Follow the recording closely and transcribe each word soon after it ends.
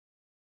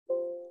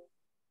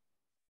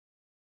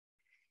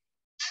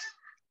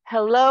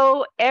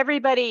Hello,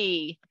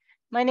 everybody.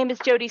 My name is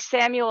Jody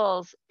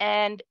Samuels,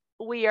 and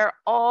we are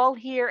all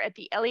here at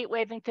the Elliott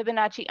Wave and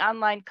Fibonacci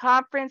online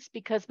conference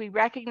because we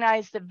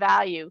recognize the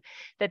value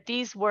that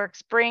these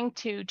works bring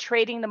to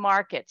trading the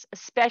markets,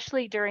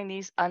 especially during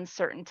these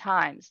uncertain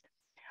times.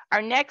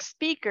 Our next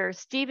speaker,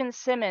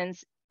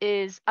 Simmons,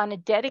 is on a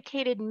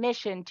dedicated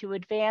mission to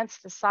advance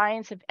the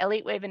science of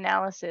Elliott Wave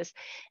analysis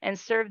and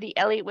serve the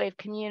Elliott Wave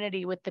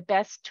community with the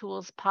best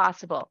tools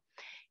possible.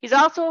 He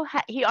also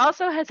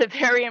has a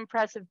very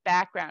impressive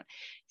background.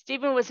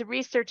 Stephen was a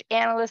research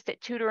analyst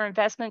at Tudor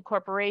Investment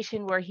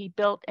Corporation, where he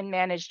built and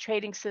managed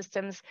trading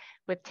systems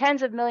with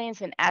tens of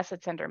millions in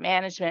assets under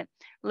management.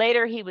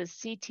 Later, he was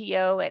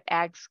CTO at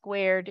Ag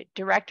Squared,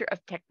 Director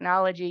of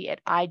Technology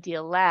at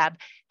Ideal Lab,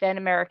 then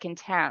American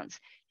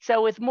Towns.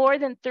 So with more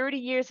than 30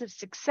 years of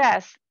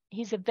success,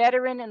 he's a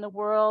veteran in the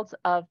world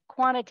of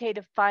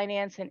quantitative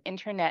finance and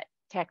internet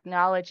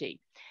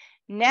technology.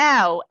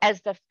 Now, as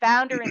the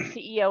founder and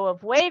CEO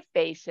of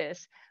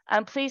WaveBasis,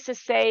 I'm pleased to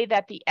say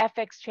that the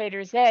FX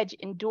Trader's Edge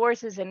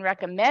endorses and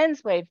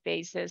recommends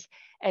WaveBasis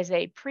as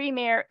a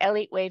premier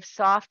Elliott Wave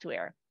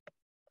software.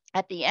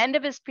 At the end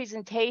of his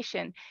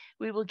presentation,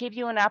 we will give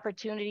you an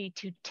opportunity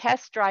to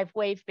test drive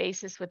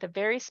WaveBasis with a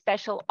very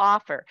special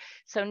offer.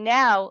 So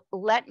now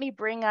let me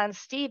bring on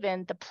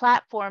Stephen, the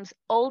platform's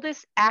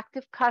oldest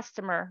active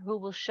customer, who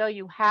will show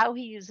you how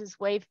he uses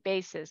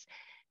WaveBasis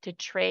to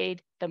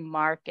trade the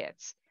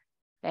markets.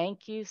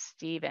 Thank you,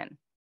 Stephen.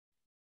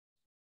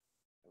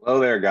 Hello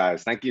there,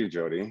 guys. Thank you,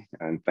 Jody.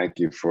 And thank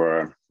you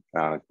for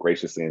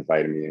graciously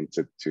inviting me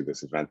into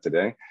this event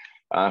today.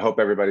 I hope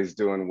everybody's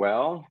doing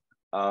well.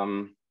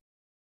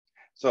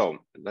 So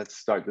let's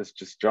start. Let's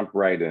just jump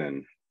right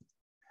in.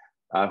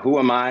 Who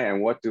am I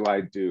and what do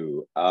I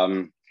do?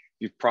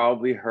 You've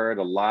probably heard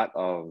a lot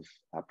of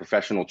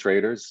professional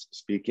traders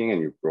speaking, and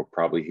you will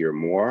probably hear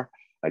more.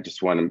 I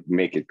just want to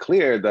make it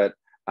clear that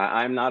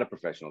I'm not a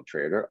professional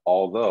trader,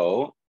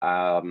 although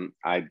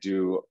I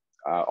do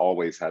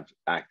always have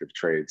active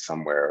trades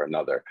somewhere or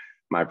another.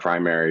 My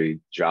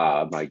primary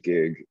job, my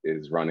gig,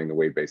 is running the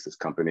WaveBasis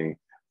company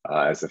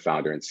as the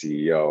founder and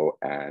CEO,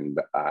 and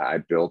I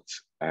built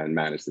and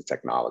manage the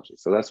technology.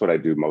 So that's what I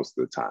do most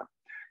of the time.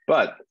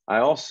 But I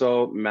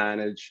also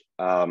manage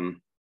a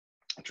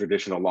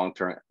traditional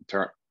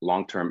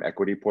long-term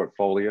equity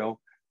portfolio,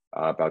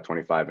 about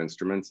 25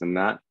 instruments in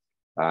that.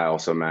 I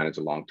also manage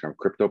a long-term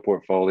crypto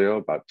portfolio,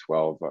 about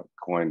 12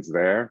 coins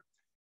there.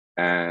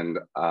 And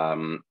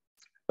about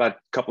a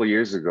couple of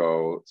years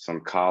ago,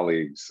 some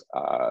colleagues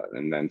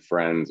and then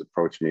friends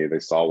approached me. They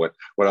saw what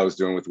I was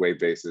doing with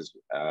WaveBasis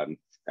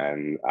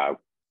and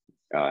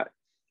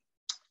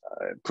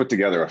put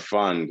together a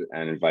fund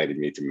and invited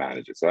me to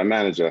manage it. So I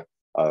manage a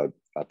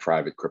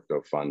private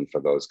crypto fund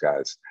for those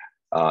guys.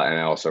 And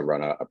I also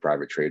run a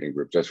private trading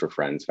group just for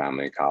friends,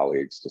 family, and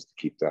colleagues, just to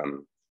keep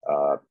them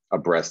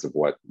abreast of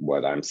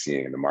what I'm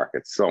seeing in the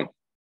market. So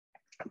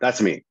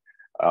that's me.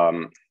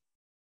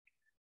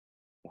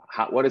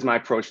 What is my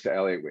approach to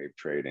Elliott Wave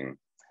trading?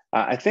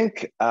 I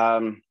think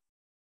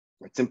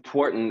it's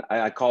important.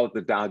 I call it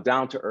the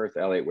down-to-earth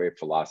Elliott Wave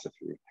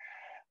philosophy.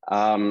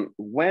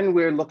 When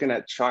we're looking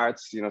at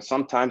charts,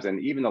 sometimes,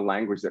 and even the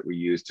language that we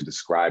use to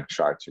describe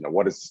charts,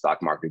 what is the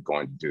stock market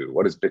going to do?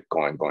 What is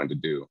Bitcoin going to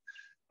do?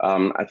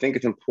 I think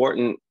it's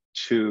important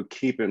to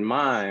keep in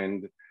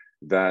mind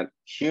that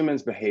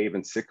humans behave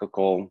in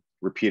cyclical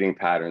repeating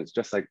patterns,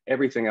 just like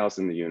everything else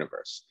in the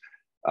universe.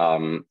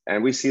 And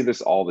we see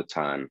this all the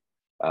time.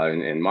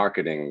 In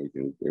marketing,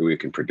 we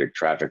can predict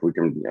traffic. We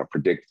can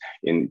predict.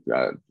 In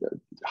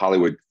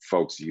Hollywood,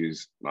 folks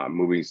use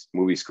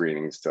movie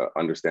screenings to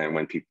understand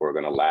when people are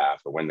going to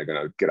laugh, or when they're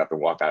going to get up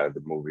and walk out of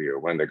the movie, or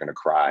when they're going to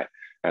cry.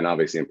 And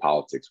obviously, in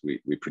politics, we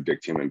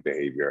predict human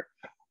behavior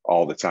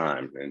all the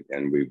time,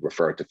 and we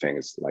refer to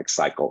things like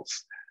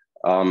cycles.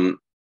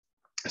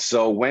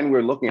 So when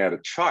we're looking at a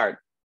chart,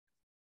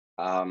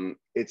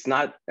 it's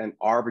not an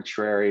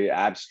arbitrary,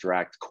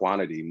 abstract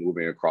quantity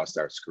moving across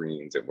our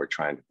screens and we're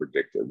trying to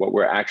predict it. What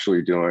we're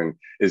actually doing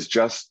is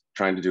just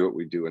trying to do what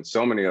we do in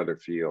so many other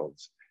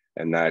fields,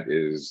 and that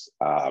is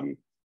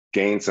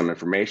gain some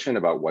information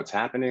about what's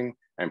happening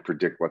and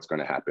predict what's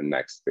going to happen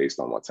next based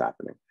on what's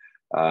happening.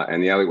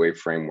 And the Elliott Wave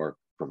framework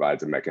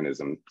provides a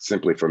mechanism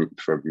simply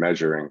for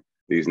measuring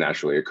these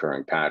naturally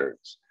occurring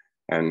patterns.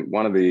 And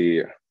one of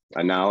the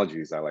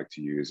analogies I like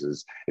to use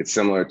is it's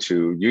similar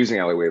to using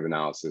Elliott Wave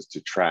analysis to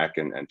track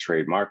and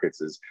trade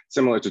markets is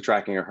similar to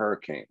tracking a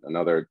hurricane,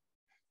 another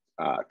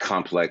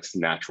complex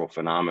natural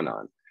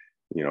phenomenon.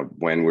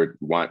 When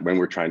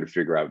we're trying to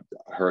figure out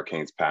a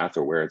hurricane's path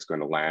or where it's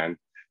going to land,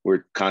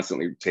 we're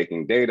constantly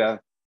taking data,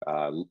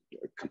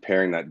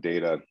 comparing that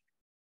data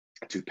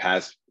to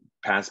past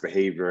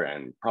behavior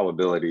and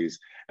probabilities,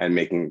 and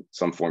making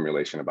some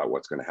formulation about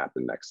what's going to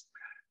happen next.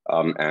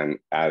 And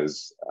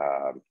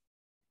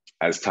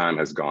as time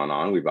has gone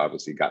on, we've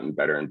obviously gotten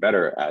better and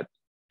better at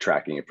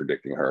tracking and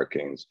predicting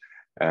hurricanes.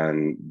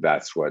 And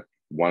that's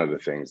one of the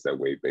things that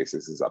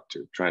WaveBasis is up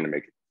to, trying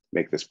to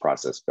make this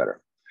process better.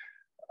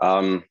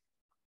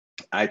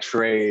 I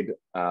trade,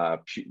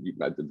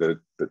 the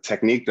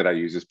technique that I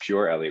use is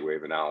pure Elliott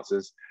wave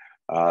analysis.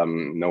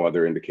 No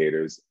other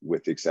indicators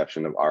with the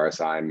exception of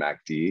RSI and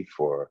MACD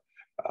for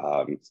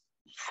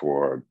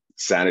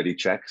sanity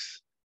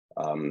checks,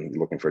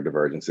 looking for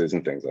divergences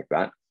and things like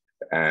that,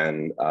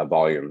 and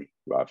volume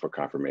for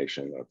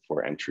confirmation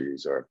for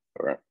entries or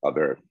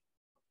other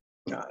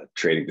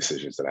trading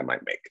decisions that I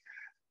might make.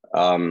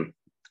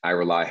 I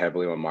rely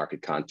heavily on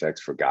market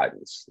context for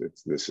guidance.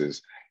 This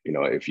is,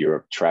 if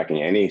you're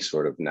tracking any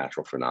sort of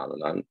natural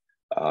phenomenon,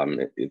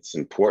 it's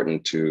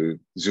important to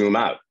zoom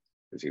out.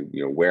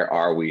 Where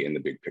are we in the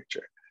big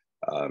picture?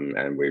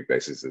 And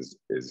WaveBasis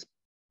is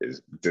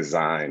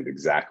designed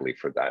exactly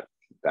for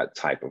that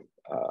type of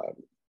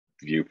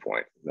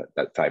viewpoint,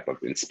 that type of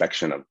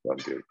inspection of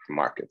the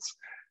markets.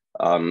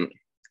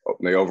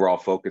 The overall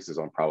focus is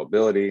on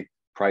probability,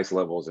 price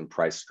levels, and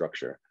price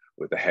structure,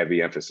 with a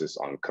heavy emphasis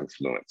on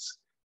confluence.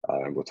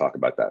 And we'll talk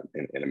about that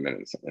in a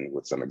minute and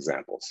with some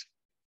examples.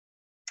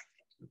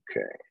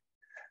 Okay.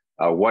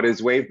 What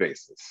is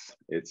WaveBasis?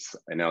 It's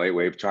an Elliott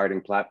wave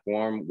charting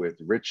platform with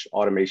rich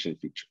automation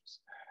features.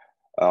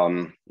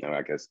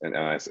 I guess,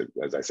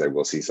 as I said,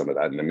 we'll see some of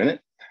that in a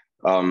minute.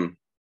 And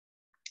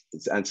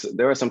so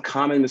there are some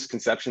common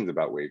misconceptions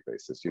about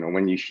WaveBasis.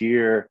 When you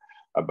hear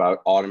about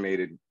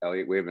automated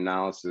Elliott wave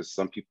analysis,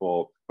 some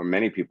people, or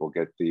many people,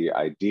 get the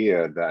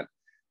idea that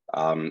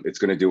it's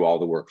going to do all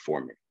the work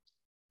for me.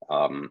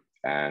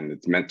 And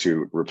it's meant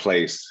to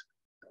replace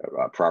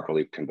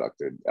properly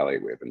conducted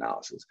Elliott wave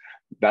analysis.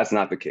 That's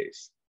not the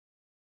case.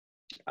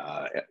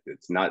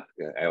 It's not,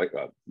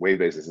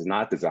 WaveBasis is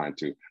not designed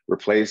to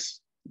replace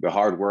the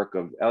hard work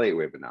of Elliott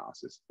wave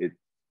analysis. It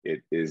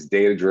is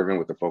data-driven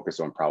with a focus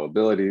on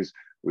probabilities.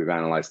 We've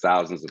analyzed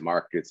thousands of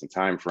markets and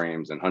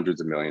timeframes and hundreds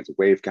of millions of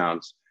wave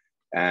counts.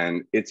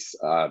 And it's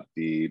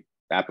the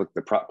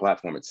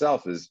platform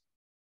itself is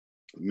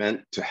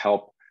meant to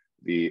help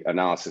the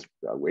analysis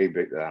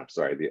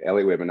the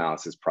Elliott wave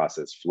analysis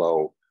process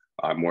flow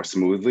more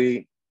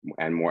smoothly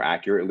and more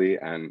accurately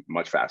and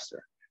much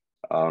faster.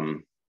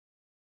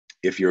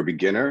 If you're a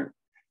beginner,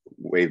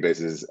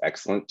 WaveBasis is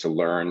excellent to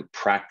learn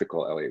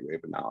practical Elliott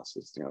wave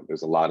analysis.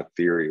 There's a lot of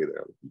theory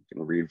there. You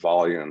can read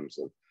volumes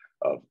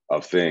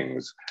of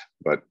things,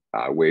 but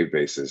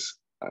WaveBasis,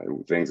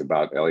 things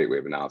about Elliott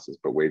wave analysis,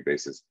 but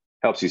WaveBasis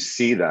helps you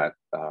see that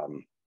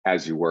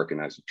as you work and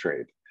as you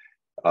trade.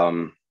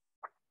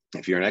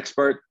 If you're an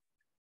expert,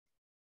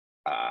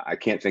 I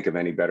can't think of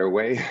any better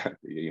way.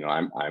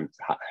 I'm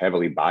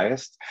heavily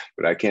biased,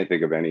 but I can't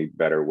think of any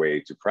better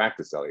way to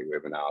practice Elliott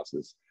wave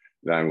analysis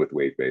than with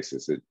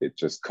WaveBasis. It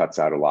just cuts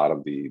out a lot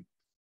of the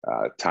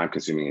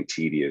time-consuming and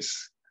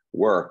tedious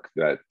work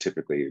that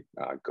typically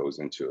goes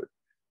into it,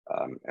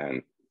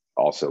 and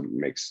also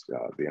makes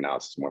the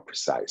analysis more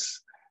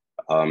precise.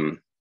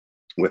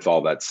 With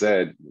all that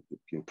said, you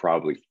can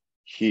probably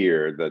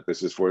hear that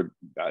this is for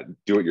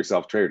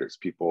do-it-yourself traders,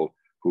 people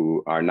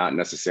who are not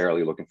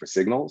necessarily looking for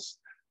signals,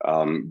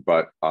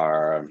 but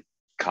are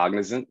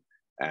cognizant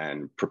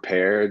and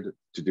prepared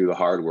to do the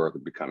hard work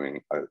of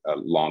becoming a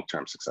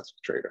long-term successful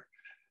trader.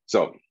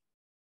 So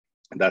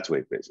that's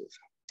WaveBasis.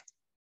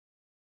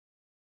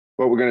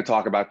 What we're going to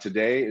talk about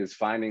today is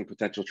finding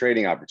potential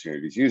trading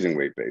opportunities using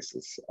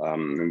WaveBasis.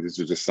 And these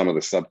are just some of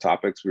the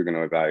subtopics. We're going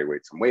to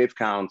evaluate some wave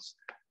counts.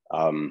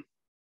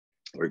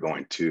 We're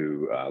going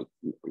to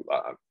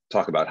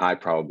talk about high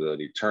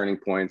probability turning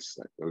points,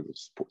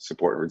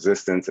 support and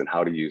resistance, and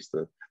how to use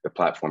the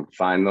platform to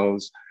find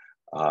those.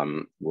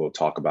 We'll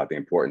talk about the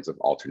importance of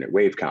alternate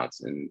wave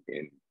counts in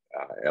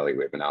Elliott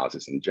wave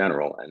analysis in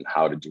general, and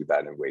how to do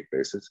that in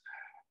WaveBasis.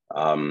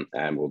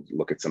 And we'll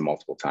look at some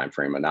multiple time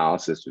frame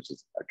analysis, which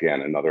is,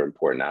 again, another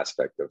important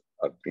aspect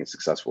of being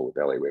successful with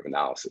Elliott wave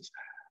analysis.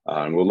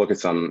 And we'll look at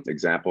some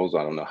examples.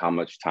 I don't know how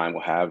much time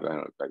we'll have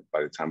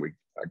by the time we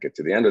get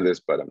to the end of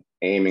this, but I'm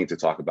aiming to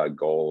talk about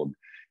gold,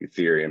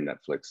 Ethereum,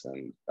 Netflix,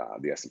 and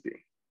the S&P.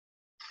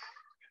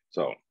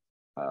 So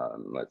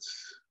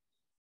let's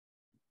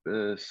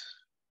do this.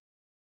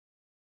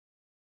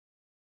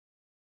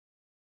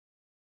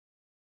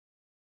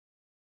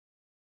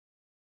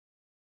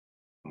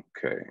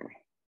 Okay.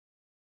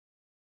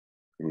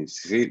 Can you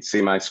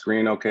see my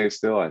screen okay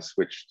still? I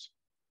switched.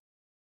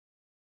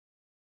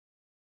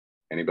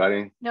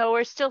 Anybody? No,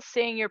 we're still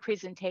seeing your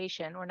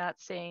presentation. We're not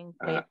seeing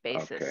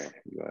WaveBasis. Okay,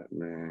 let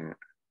me.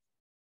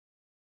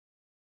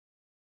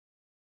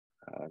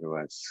 How do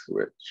I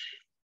switch?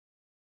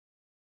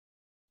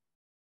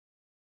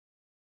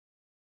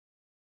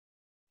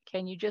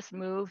 Can you just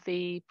move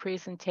the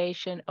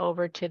presentation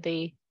over to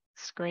the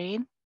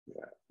screen?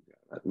 Yeah.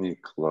 Let me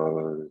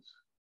close.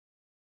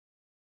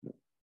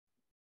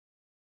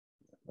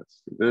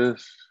 Let's do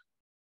this.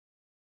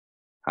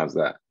 How's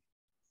that?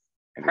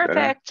 Any Perfect.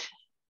 better?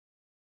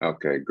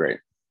 Okay, great.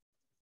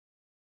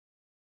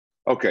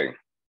 Okay,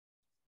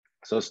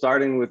 so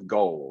starting with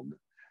gold.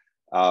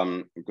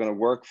 I'm going to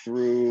work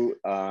through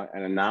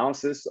an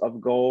analysis of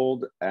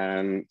gold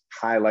and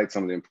highlight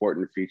some of the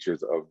important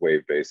features of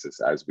WaveBasis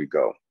as we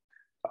go.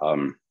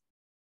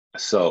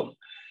 So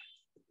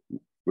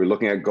we're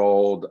looking at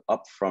gold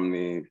up from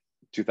the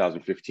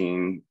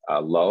 2015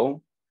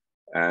 low,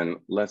 and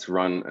let's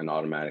run an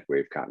automatic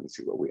wave count and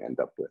see what we end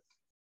up with.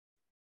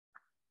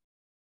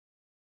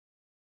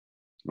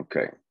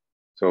 Okay,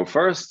 so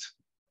first,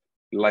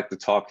 I'd like to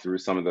talk through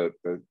some of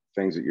the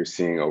things that you're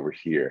seeing over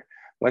here.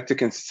 I'd like to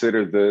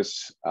consider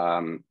this,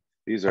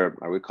 these are,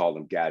 I would call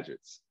them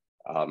gadgets.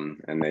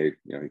 And they,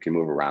 you can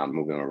move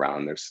them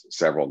around. There's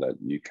several that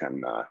you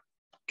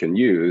can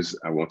use.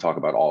 I won't talk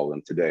about all of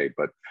them today,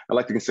 but I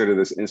like to consider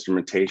this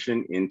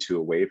instrumentation into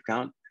a wave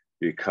count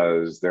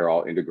because they're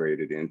all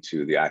integrated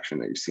into the action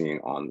that you're seeing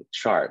on the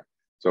chart.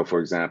 So for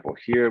example,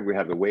 here we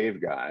have the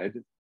wave guide.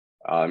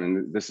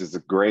 And this is a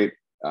great,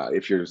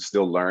 if you're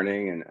still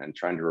learning and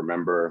trying to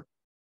remember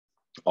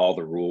all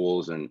the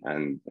rules and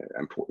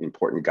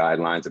important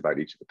guidelines about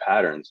each of the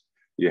patterns,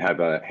 you have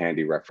a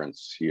handy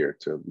reference here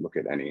to look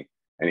at any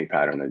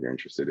pattern that you're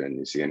interested in.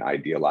 You see an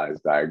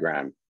idealized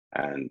diagram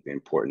and the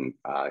important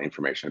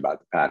information about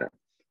the pattern.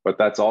 But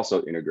that's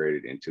also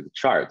integrated into the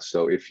chart.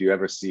 So if you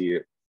ever see,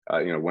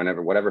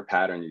 whatever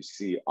pattern you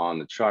see on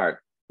the chart,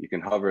 you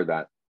can hover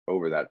that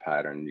over that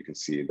pattern. You can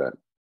see that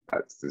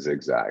that's the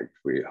zigzag.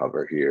 We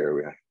hover here,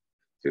 we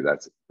see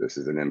this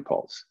is an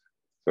impulse.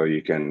 So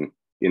you can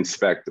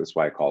inspect, that's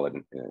why I call it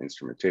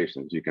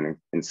instrumentations. You can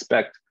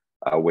inspect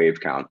a wave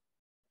count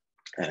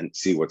and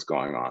see what's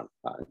going on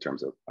in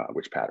terms of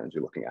which patterns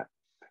you're looking at.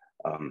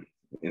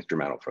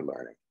 Instrumental for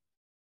learning.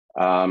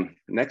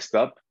 Next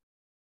up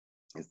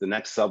is the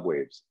next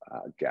subwaves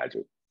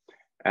gadget.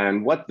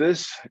 And what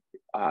this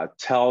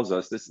tells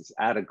us, this is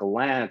at a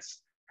glance,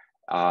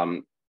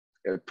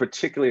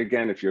 particularly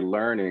again, if you're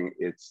learning,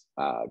 it's,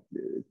 I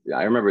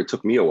remember it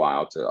took me a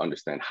while to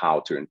understand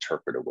how to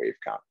interpret a wave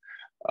count.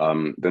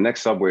 The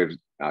next subwaves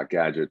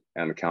gadget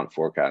and the count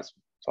forecast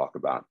we'll talk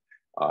about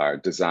are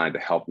designed to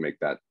help make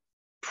that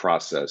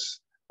process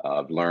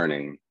of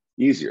learning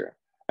easier.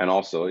 And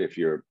also, if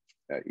you're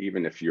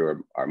even if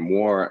you are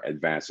more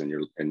advanced in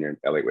your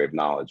Elliott wave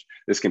knowledge,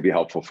 this can be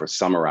helpful for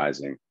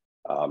summarizing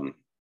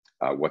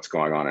what's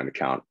going on in a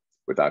count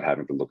without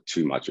having to look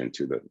too much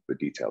into the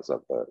details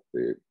of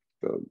the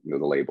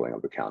labeling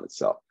of the count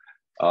itself.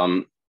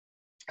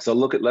 So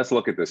let's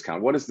look at this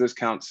count. What is this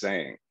count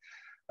saying?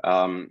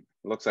 It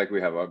looks like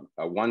we have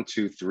a 1,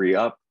 2, 3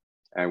 up,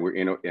 and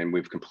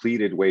we've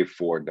completed wave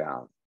 4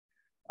 down.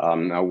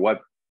 Now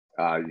what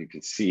you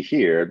can see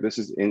here, this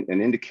is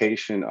an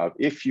indication of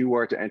if you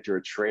were to enter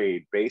a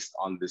trade based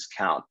on this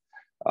count,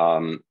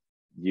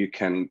 you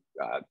can,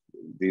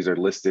 these are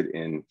listed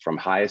from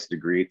highest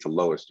degree to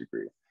lowest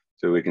degree.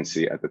 So we can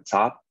see at the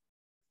top,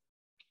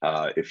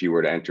 if you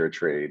were to enter a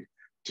trade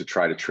to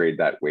try to trade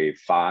that wave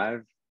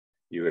 5,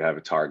 you would have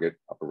a target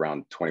up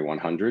around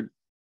 2100.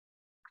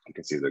 You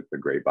can see the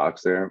gray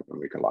box there, and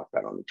we can lock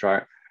that on the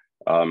chart.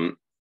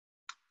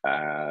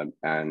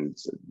 And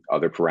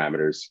other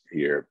parameters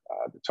here,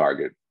 the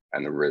target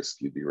and the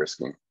risk, you'd be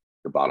risking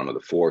the bottom of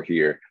the 4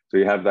 here. So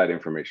you have that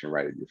information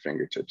right at your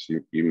fingertips.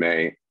 You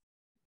may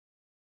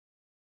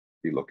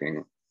be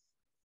looking,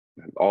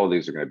 all of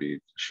these are going to be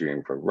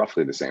shooting for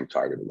roughly the same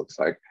target, it looks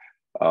like.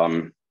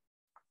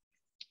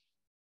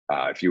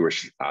 If you were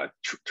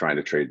trying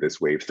to trade this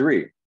wave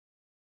 3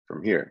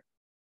 from here,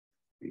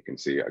 you can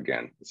see,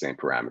 again, the same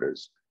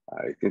parameters.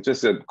 It's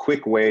just a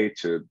quick way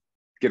to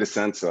get a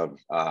sense of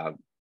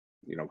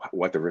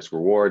what the risk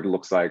reward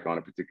looks like on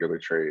a particular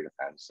trade,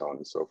 and so on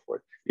and so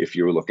forth. If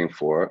you were looking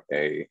for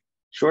a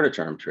shorter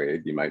term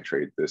trade, you might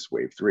trade this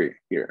wave 3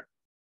 here.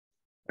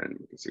 And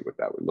you can see what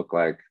that would look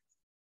like.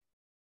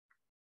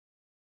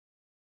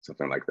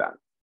 Something like that.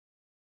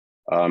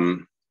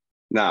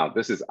 Now,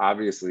 this is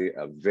obviously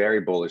a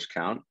very bullish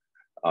count.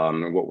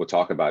 And what we'll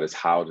talk about is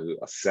how to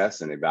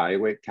assess and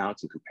evaluate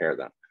counts and compare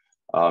them.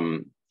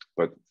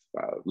 But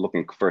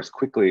looking first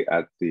quickly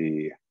at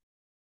the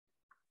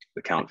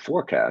count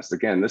forecast,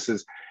 again, this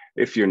is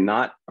if you're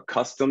not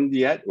accustomed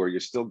yet, or you're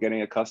still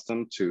getting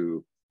accustomed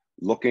to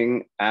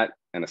looking at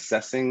and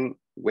assessing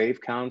wave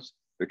counts,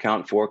 the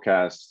count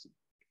forecast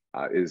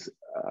is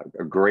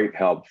a great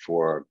help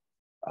for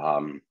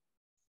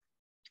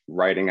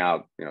writing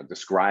out,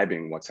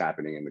 describing what's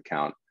happening in the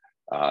count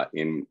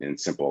in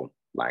simple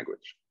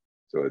language.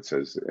 So it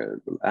says,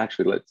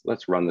 actually,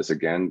 let's run this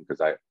again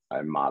because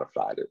I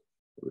modified it.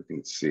 We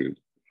can see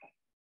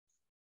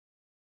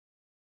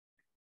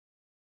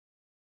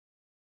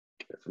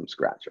from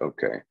scratch.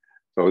 Okay,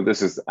 so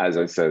this is, as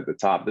I said at the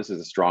top, this is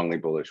a strongly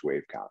bullish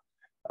wave count.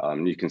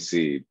 You can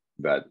see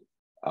that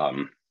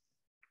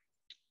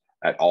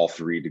at all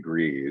 3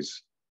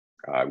 degrees,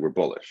 we're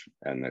bullish,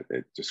 and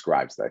it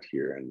describes that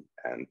here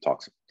and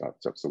talks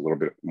a little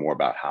bit more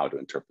about how to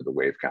interpret the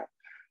wave count.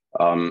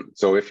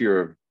 So if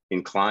you're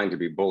inclined to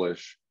be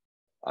bullish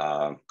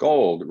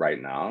gold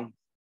right now,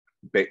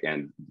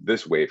 and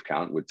this wave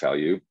count would tell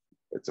you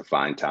it's a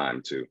fine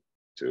time to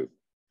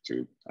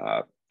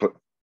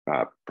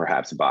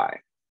perhaps buy.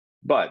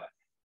 But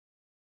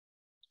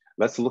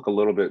let's look a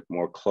little bit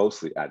more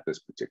closely at this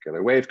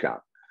particular wave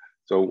count.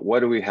 So what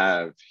do we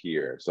have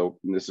here? So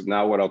this is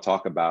now what I'll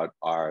talk about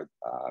are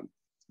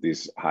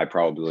these high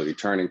probability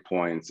turning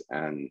points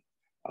and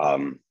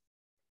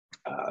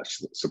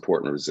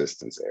support and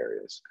resistance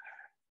areas.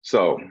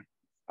 So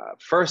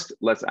first,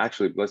 let's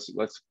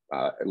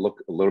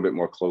look a little bit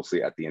more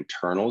closely at the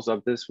internals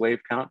of this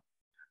wave count.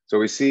 So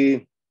we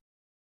see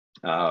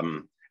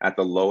at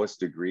the lowest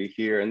degree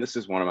here, and this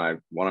is one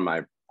of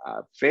my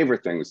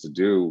favorite things to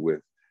do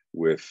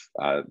with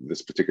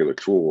this particular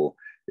tool,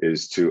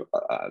 is to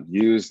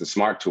use the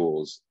smart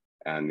tools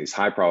and these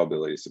high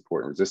probability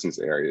support and resistance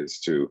areas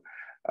to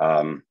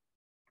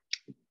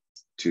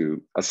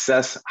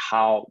assess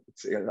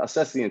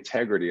the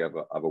integrity of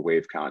a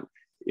wave count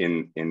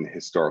in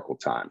historical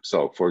time.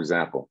 So for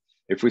example,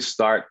 if we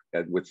start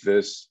with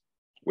this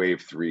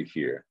wave 3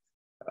 here,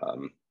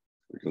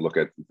 we can look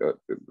at the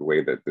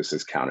way that this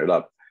is counted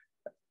up,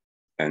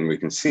 and we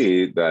can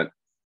see that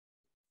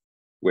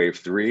wave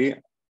 3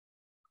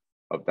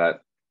 of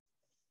that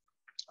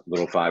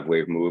little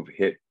 5-wave move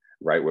hit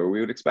right where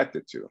we would expect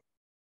it to.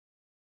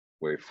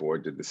 Wave 4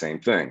 did the same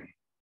thing.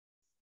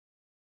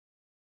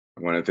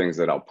 One of the things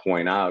that I'll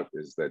point out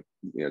is that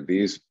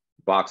these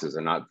boxes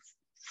are not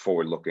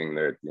forward-looking.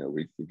 They're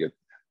we get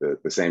the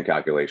same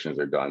calculations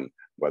are done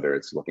whether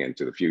it's looking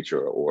into the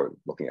future or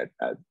looking at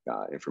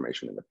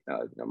information in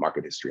the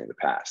market history in the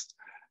past.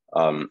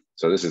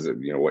 So this is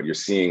what you're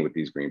seeing with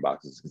these green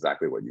boxes is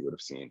exactly what you would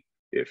have seen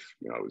if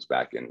it was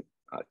back in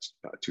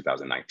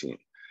 2019.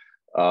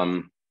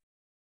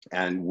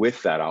 And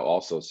with that, I'll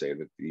also say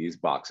that these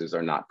boxes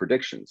are not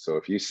predictions. So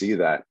if you see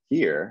that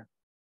here,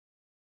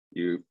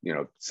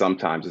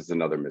 sometimes it's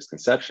another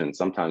misconception.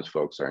 Sometimes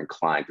folks are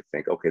inclined to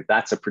think, okay,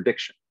 that's a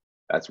prediction.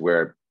 That's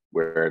where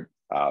the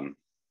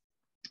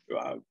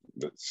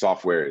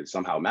software is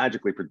somehow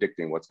magically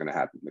predicting what's going to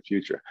happen in the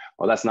future.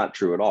 Well, that's not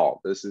true at all.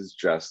 This is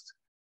just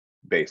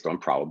based on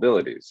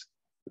probabilities.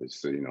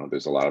 There's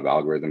a lot of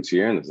algorithms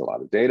here, and there's a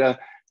lot of data,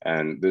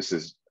 and this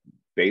is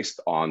based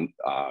on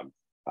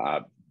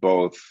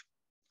both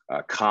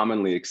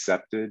commonly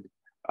accepted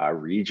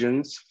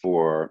regions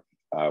for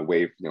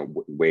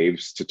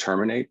waves to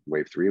terminate,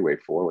 wave 3,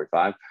 wave 4, wave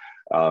 5,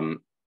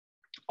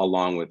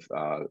 along with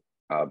a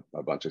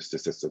bunch of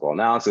statistical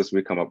analysis.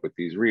 We come up with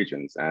these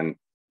regions, and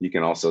you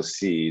can also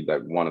see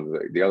that one of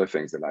the other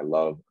things that I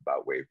love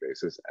about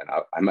WaveBasis,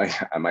 and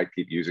I might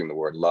keep using the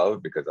word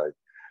love because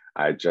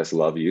I just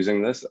love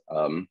using this,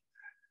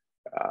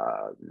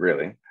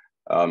 really.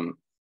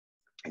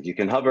 You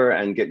can hover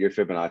and get your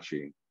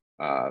Fibonacci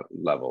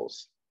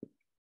levels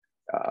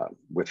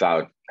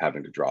without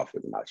having to draw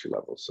Fibonacci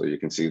levels. So you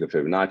can see the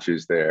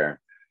Fibonacci's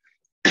there,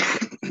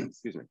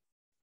 excuse me,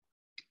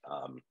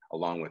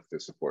 along with the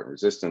support and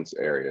resistance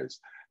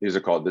areas. These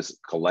are called, this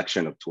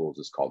collection of tools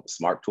is called the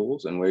smart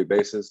tools in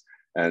WaveBasis.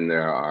 And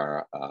there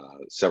are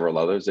several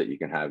others that you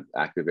can have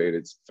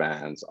activated: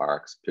 fans,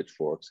 arcs,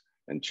 pitchforks,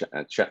 and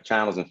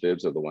channels and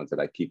fibs are the ones that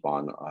I keep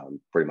on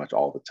pretty much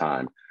all the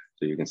time.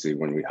 So you can see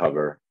when we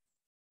hover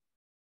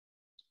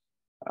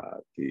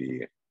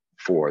the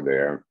 4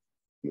 there,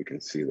 we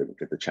can see that we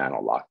get the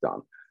channel locked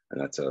on.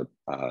 And that's a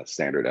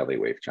standard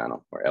Elliott wave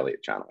channel, or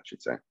Elliott channel, I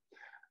should say.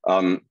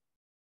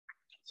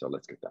 So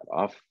let's get that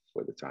off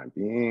for the time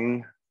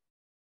being.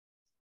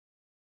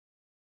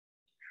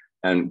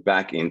 And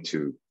back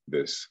into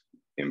this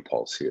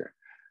impulse here.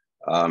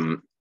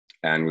 And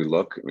we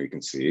look, and we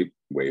can see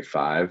wave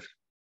 5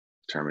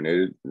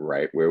 terminated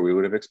right where we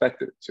would have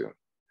expected it to.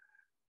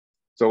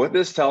 So what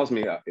this tells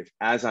me, if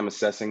as I'm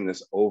assessing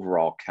this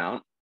overall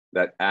count,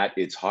 that at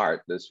its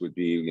heart, this would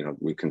be,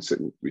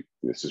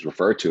 this is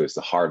referred to as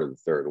the heart of the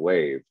third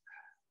wave,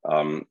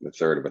 the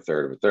third of a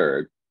third of a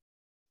third,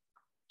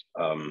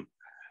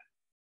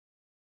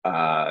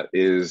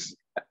 is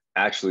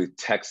actually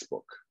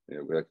textbook.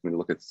 When we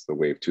look at the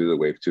wave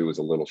 2 is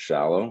a little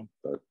shallow,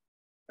 but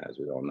as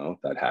we all know,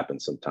 that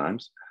happens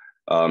sometimes.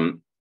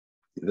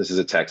 This is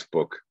a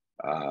textbook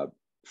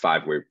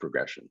 5-wave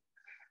progression.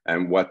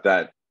 And what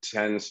that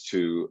tends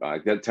to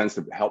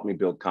help me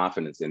build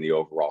confidence in the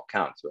overall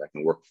count, so I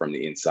can work from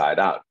the inside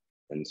out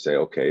and say,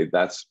 okay,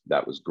 that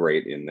was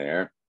great in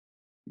there.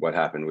 What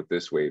happened with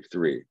this wave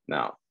 3?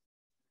 Now,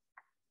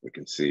 we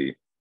can see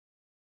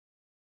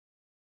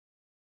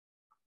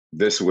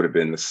this would have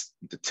been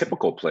the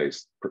typical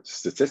place,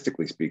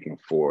 statistically speaking,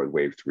 for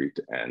wave 3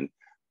 to end,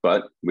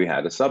 but we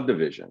had a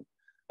subdivision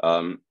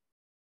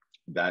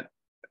that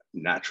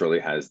naturally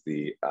has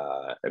the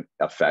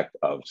effect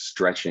of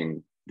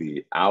stretching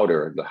the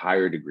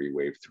higher degree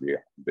wave 3 a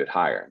bit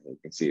higher. You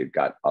can see it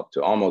got up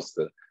to almost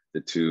the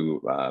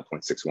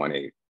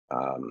 2.618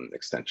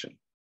 extension.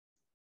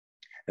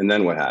 And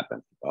then what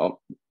happened?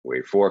 Well,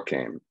 wave 4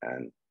 came,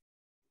 and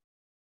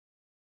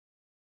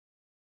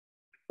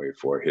wave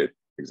 4 hit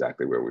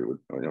exactly where we would,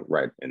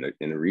 right in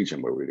the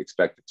region where we'd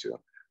expect it to.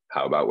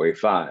 How about wave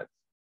 5?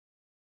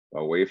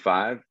 Well, wave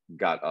 5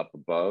 got up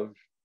above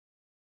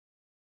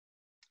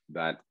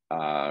that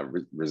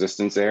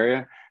resistance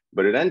area,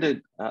 but it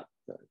ended, I'm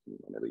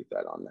gonna leave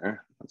that on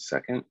there, 1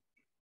 second.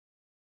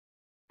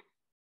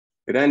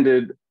 It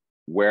ended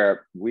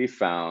where we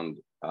found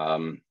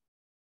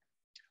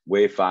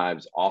wave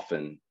 5s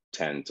often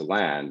tend to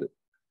land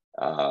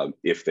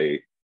if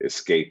they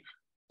escape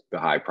the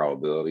high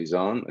probability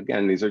zone.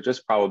 Again, these are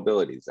just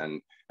probabilities.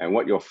 And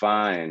what you'll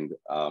find,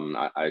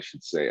 I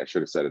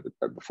should have said it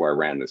before I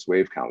ran this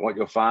wave count. What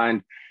you'll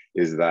find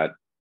is that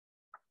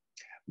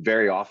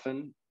very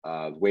often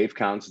wave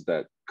counts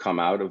that come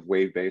out of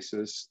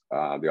WaveBasis,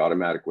 the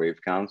automatic wave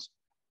counts,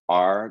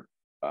 are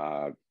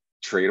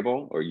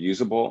tradable or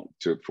usable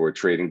for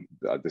trading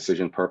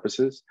decision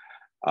purposes,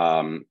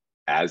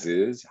 as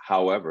is.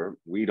 However,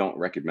 we don't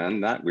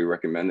recommend that. We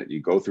recommend that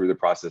you go through the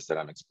process that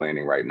I'm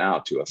explaining right now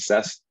to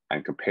assess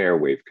and compare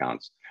wave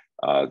counts.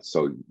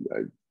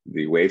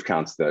 The wave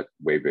counts that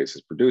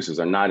WaveBasis produces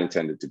are not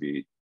intended to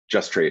be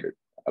just traded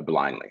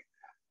blindly.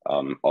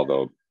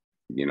 Although,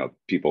 you know,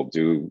 people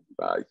do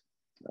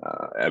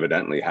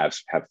evidently have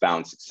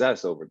found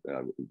success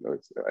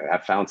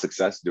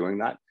doing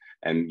that,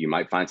 and you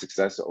might find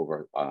success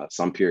over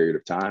some period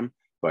of time,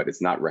 but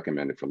it's not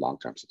recommended for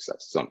long-term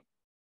success. So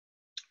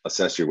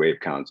assess your wave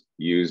counts.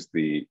 Use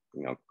we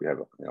have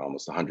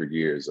almost 100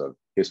 years of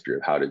history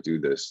of how to do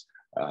this.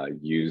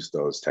 Use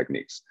those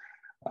techniques,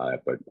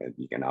 but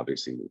you can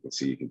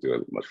see you can do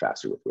it much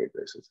faster with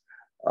WaveBasis.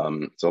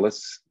 So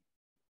let's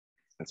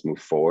move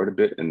forward a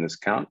bit in this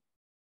count.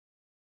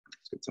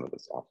 Let's get some of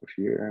this off of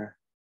here.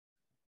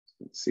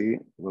 Let's see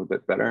a little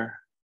bit better.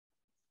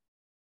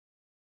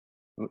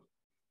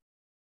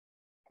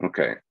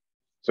 Okay,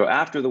 so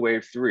after the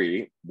wave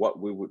 3, what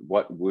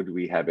would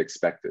we have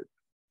expected?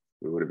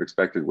 We would have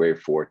expected wave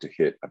 4 to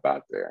hit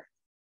about there.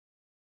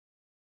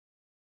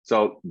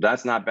 So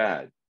that's not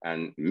bad.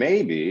 And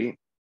maybe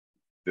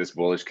this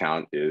bullish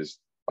count is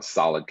a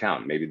solid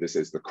count. Maybe this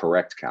is the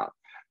correct count.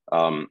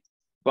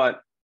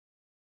 But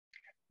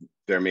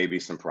there may be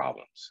some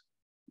problems.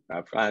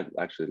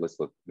 Actually,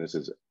 let's look. This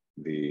is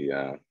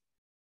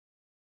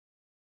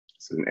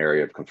an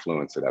area of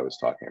confluence that I was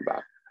talking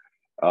about.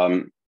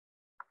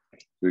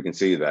 We can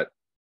see that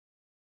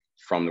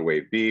from the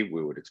wave B,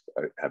 we would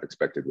have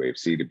expected wave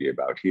C to be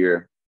about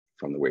here.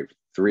 From the wave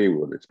 3, we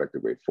would have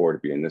expected wave 4 to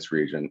be in this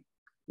region.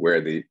 Where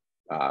the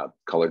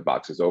colored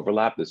boxes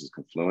overlap, this is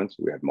confluence.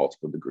 We have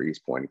multiple degrees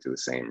pointing to the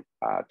same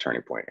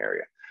turning point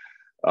area.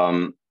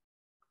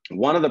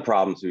 One of the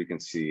problems we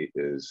can see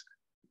is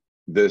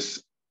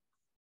this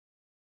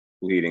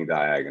leading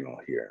diagonal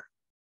here.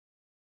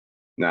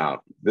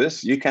 Now,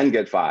 this, you can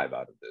get 5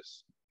 out of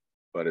this,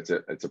 but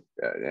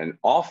and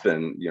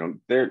often,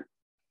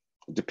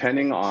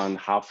 depending on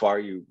how far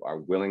you are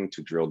willing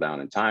to drill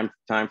down in time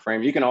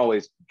frame, you can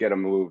always get a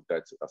move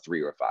that's a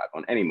 3 or 5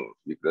 on any move.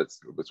 That's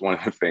one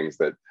of the things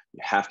that you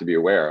have to be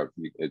aware of.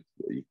 You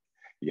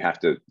have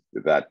to,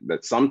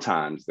 that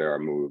sometimes there are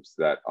moves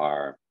that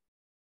are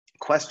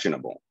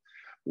questionable,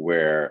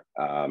 where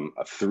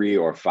a 3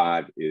 or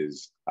 5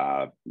 is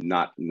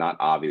not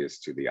obvious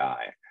to the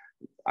eye.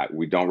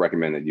 We don't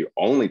recommend that you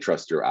only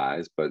trust your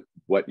eyes, but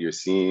what you're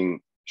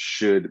seeing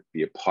should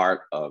be a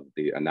part of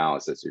the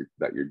analysis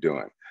that you're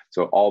doing.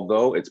 So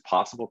although it's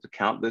possible to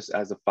count this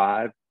as a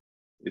 5,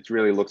 it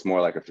really looks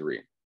more like a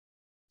 3.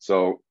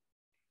 So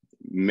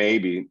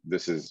maybe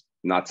this is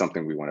not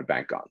something we want to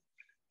bank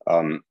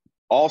on.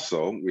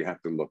 Also, we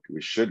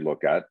should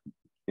look at,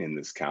 in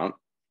this count,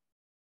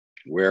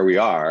 where we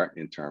are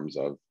in terms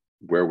of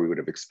where we would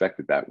have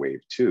expected that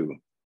wave 2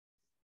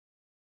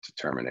 to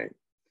terminate.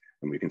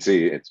 And we can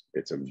see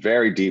it's a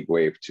very deep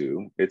wave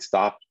 2. It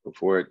stopped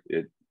before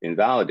it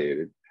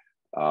invalidated,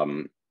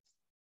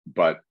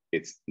 but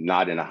it's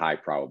not in a high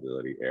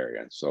probability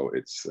area. So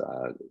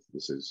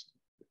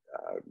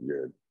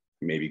you're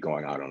maybe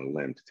going out on a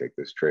limb to take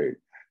this trade.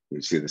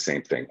 You see the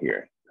same thing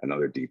here,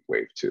 another deep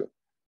wave 2.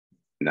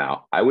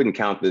 Now, I wouldn't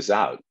count this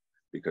out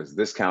because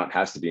this count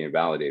has to be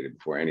invalidated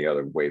before any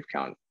other wave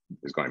count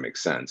is going to make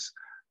sense.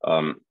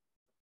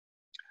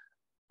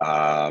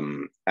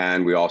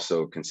 And we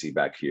also can see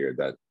back here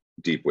that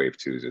deep wave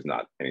 2s is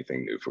not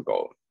anything new for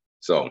gold.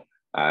 So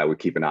I would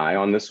keep an eye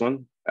on this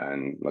one,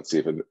 and let's see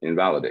if it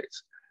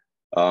invalidates.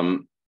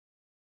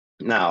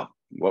 Now,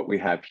 what we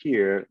have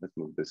here, let's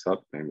move this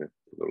up, maybe it's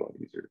a little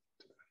easier to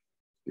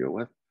deal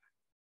with.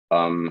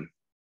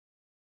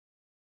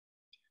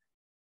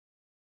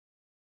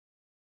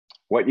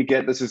 What you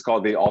get, this is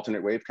called the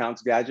alternate wave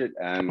counts gadget,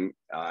 and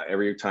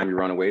every time you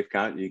run a wave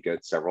count, you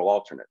get several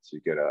alternates.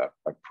 You get a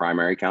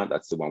primary count,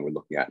 that's the one we're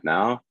looking at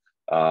now,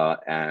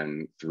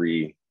 and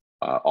 3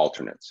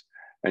 alternates.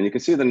 And you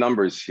can see the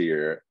numbers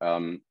here.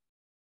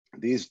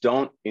 These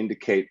don't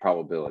indicate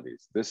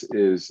probabilities. This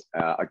is,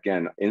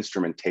 again,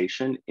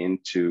 instrumentation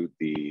into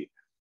the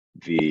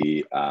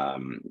data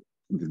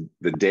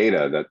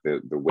that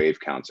the wave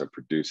counts are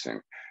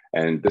producing.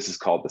 And this is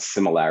called the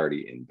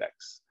similarity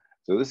index.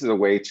 So this is a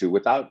way to,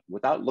 without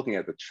looking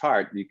at the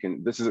chart,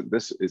 this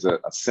is a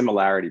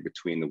similarity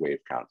between the wave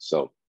counts.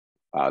 So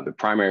the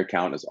primary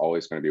count is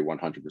always going to be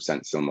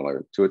 100%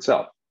 similar to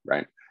itself,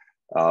 right?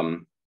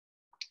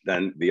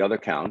 Then the other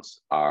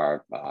counts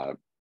are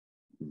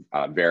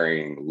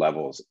varying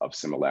levels of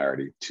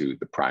similarity to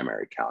the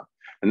primary count.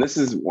 And this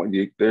is when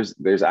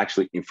there's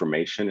actually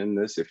information in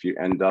this. If you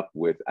end up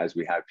with, as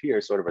we have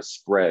here, sort of a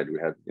spread, we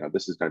have,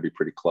 this is going to be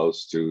pretty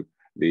close to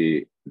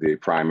the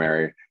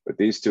primary, but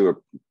these two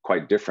are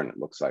quite different, it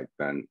looks like,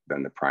 than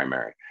the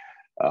primary.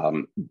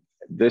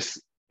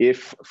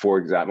 If, for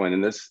example,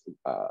 in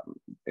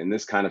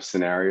this kind of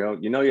scenario,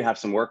 you have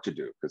some work to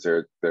do, because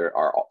there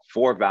are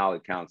 4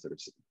 valid counts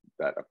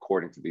that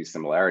according to these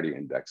similarity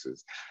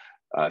indexes,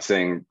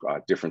 saying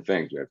different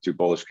things. We have 2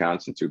 bullish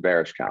counts and 2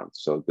 bearish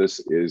counts. So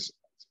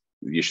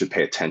you should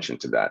pay attention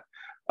to that.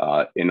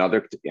 In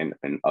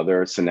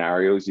other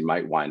scenarios, you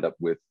might wind up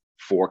with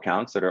 4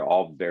 counts that are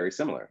all very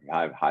similar. You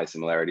have high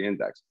similarity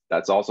index.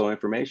 That's also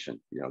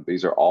information.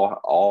 These are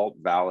all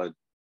valid,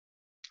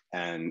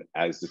 and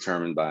as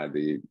determined by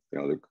the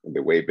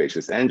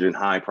WaveBasis engine,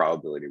 high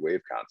probability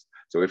wave counts.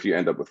 So if you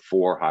end up with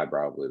 4 high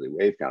probability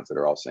wave counts that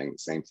are all saying the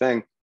same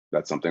thing,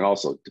 that's something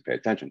also to pay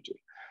attention to.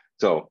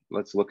 So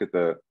let's look at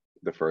the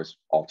first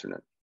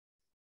alternate.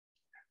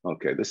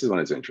 Okay, this one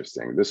is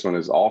interesting. This one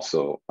is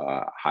also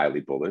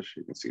highly bullish.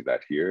 You can see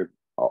that here,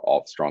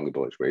 all strongly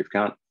bullish wave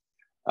count.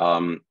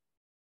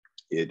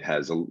 It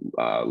has a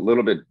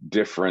little bit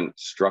different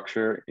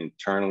structure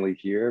internally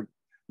here,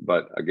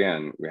 but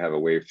again, we have a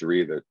wave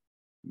 3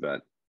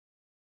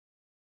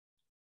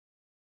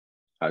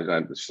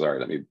 I'm sorry,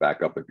 let me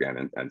back up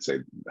again and say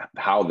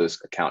how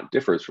this account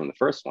differs from the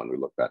first one we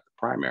looked at, the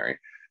primary,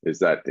 is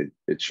that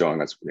it's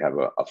showing us we have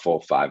a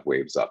full 5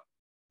 waves up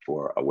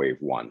for a wave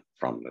 1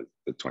 from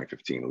the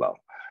 2015 low.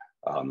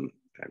 And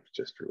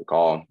just to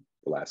recall,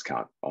 the last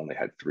count only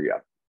had 3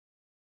 up.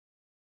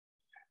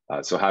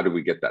 So how did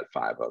we get that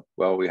 5 up?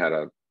 Well, we had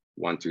a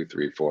 1, 2,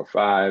 3, 4,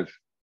 5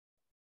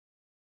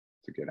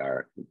 to get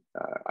our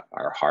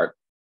heart.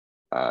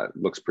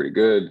 Looks pretty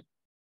good.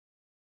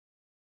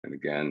 And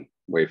again,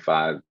 wave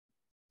 5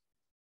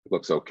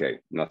 looks okay.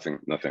 Nothing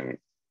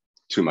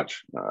too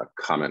much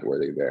comment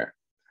worthy there.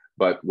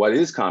 But what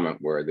is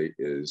comment worthy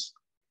is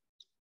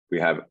we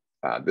have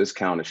this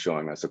count is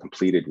showing us a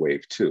completed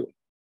wave 2.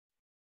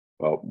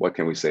 Well, what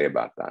can we say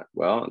about that?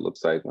 Well, it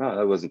looks like, well,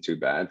 that wasn't too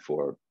bad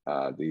for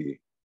the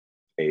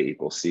A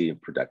equals C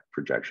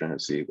projection, or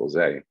C equals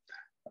A.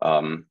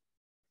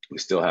 We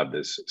still have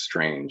this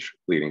strange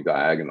leading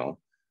diagonal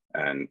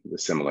and the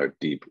similar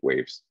deep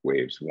waves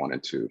 1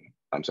 and 2.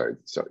 I'm sorry,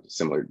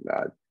 similar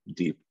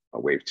deep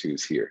wave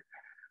 2s here.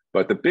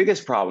 But the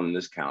biggest problem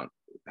this count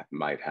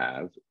might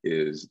have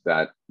is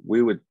that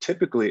we would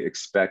typically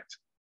expect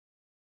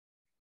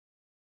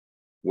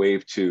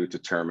wave 2 to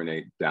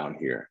terminate down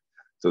here.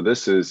 So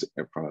this is,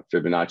 from a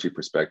Fibonacci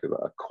perspective,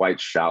 a quite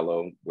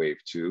shallow wave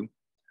 2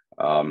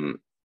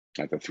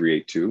 at the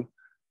 382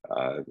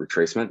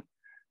 retracement.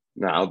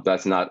 Now,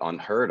 that's not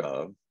unheard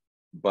of,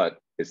 but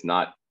it's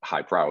not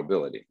high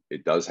probability.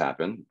 It does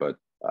happen, but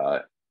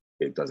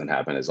it doesn't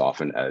happen as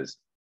often as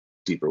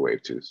deeper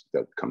wave 2s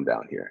that come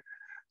down here.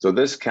 So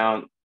this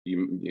count,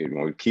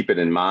 you keep it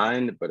in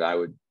mind, but I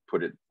would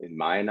put it in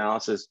my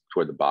analysis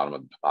toward the bottom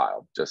of the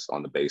pile, just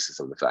on the basis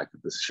of the fact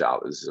that this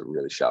is a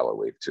really shallow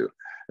wave 2.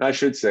 And I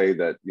should say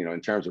that,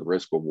 in terms of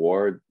risk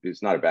reward,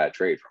 it's not a bad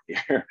trade from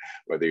here,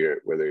 whether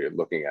you're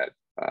looking at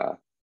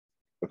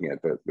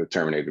the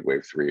terminated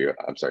wave 3, or,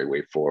 I'm sorry,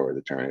 wave 4, or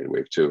the terminated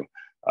wave 2.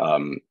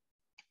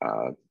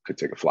 Could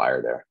take a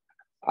flyer there.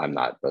 I'm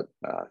not, but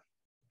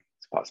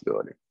it's a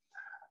possibility.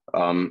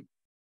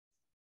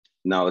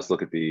 Now let's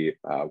look at the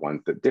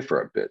ones that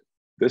differ a bit.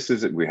 This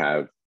is, we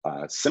have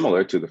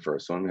similar to the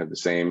first one. We have the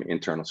same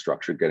internal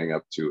structure getting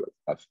up to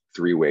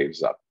 3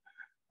 waves up.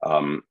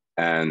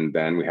 And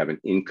then we have an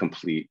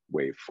incomplete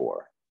wave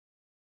 4.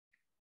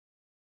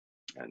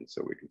 And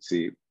so we can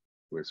see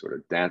we're sort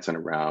of dancing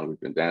around. We've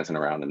been dancing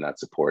around in that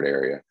support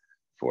area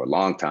for a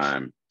long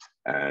time.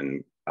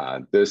 And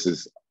this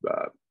is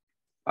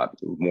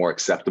more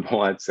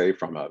acceptable, I'd say,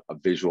 from a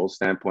visual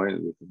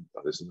standpoint.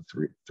 This is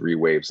 3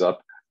 waves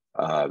up.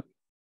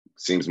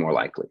 Seems more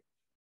likely.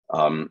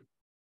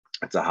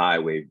 It's a high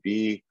wave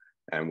B,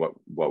 and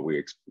what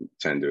we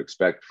tend to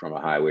expect from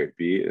a high wave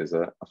B is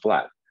a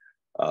flat.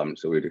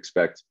 So we'd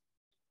expect,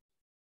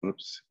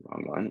 oops,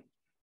 wrong one.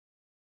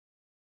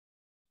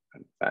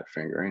 Fat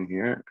finger in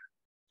here.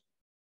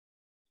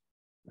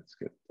 Let's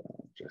get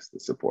just the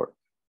support.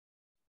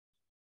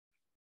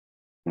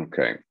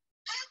 Okay,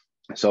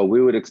 so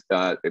we would,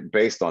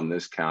 based on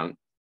this count,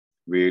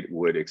 we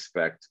would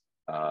expect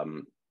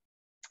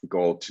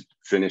gold to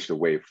finish the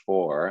wave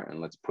 4, and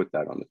let's put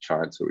that on the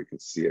chart so we can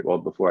see it. Well,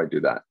 before I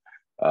do that,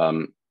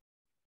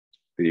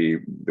 the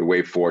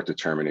wave 4 to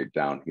terminate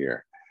down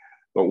here.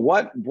 But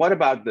what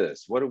about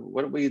this? What do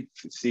we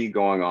see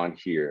going on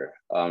here?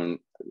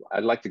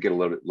 I'd like to get a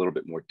little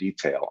bit more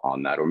detail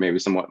on that, or maybe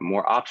somewhat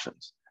more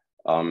options.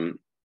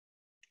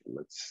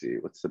 Let's see,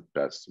 what's the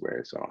best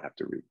way so I don't have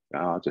to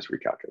I'll just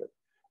recalculate.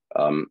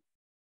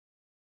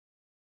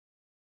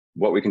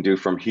 What we can do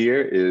from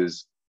here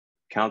is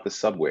count the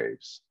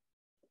subwaves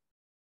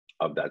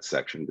of that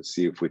section to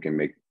see if we can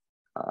make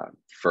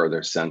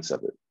further sense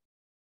of it.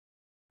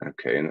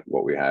 Okay, and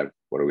what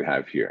do we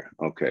have here?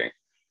 Okay.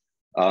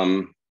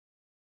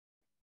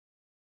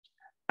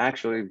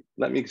 Actually,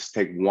 let me just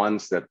take one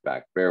step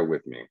back. Bear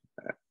with me,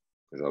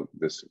 because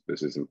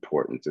this is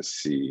important to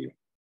see.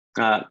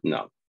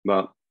 No,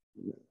 well,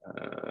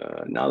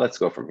 Now let's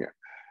go from here.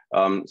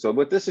 So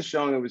what this is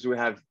showing is we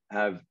have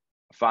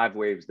 5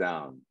 waves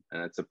down,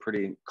 and it's a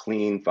pretty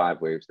clean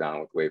 5 waves down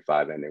with wave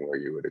 5 ending where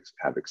you would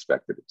have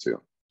expected it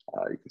to.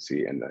 You can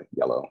see in the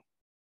yellow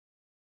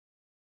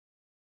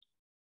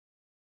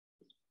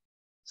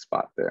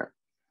spot there.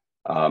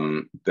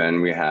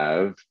 Then we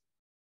have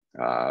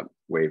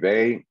wave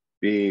A,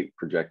 B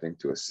projecting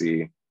to a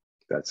C.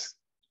 That's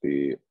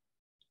the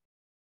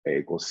A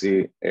equals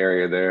C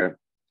area there.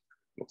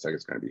 Looks like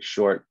it's going to be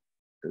short,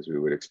 because we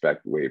would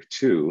expect wave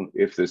 2,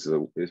 if this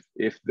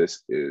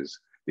is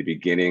the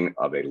beginning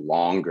of a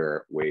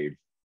longer wave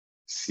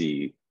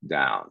C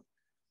down,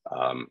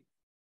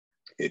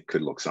 it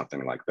could look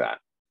something like that.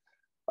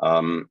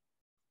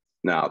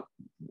 Now,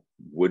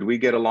 would we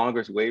get a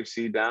longer wave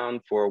C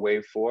down for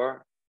wave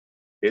 4?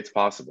 It's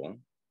possible,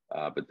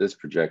 but this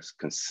projects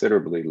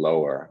considerably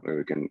lower. I mean,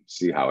 we can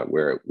see how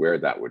where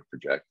that would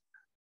project.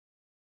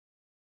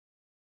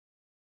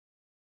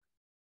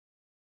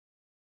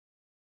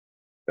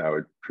 That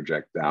would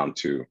project down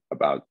to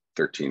about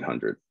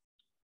 1300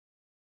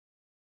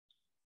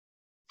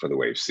 for the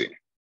wave C.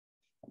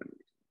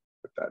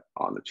 Put that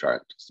on the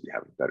chart so you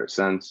have a better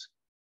sense.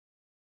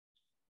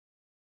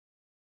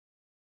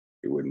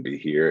 It wouldn't be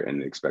here in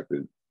the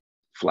expected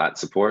flat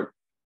support.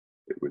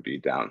 It would be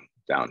down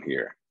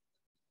here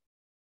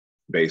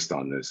based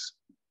on this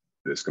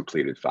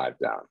completed 5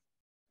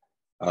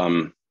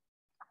 down.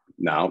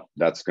 Now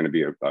that's going to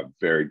be a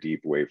very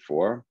deep wave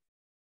 4.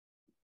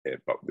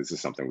 But this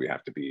is something we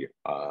have to be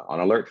on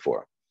alert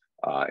for.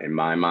 In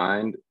my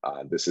mind,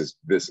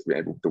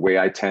 the way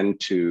I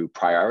tend to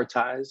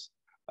prioritize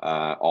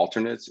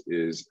alternates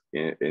is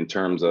in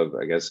terms of,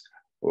 I guess,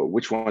 well,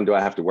 which one do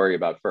I have to worry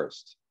about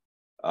first?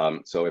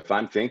 So if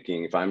I'm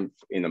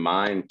in the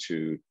mind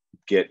to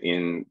get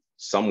in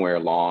somewhere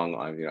long,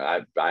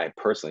 I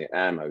personally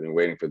I've been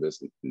waiting for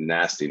this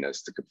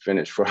nastiness to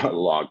finish for a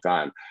long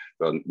time.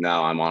 So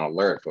now I'm on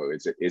alert for,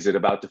 is it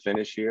about to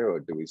finish here, or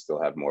do we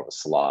still have more of a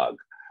slog?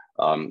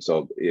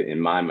 So in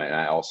my mind,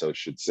 I also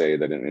should say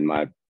that in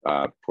my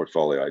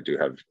portfolio, I do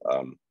have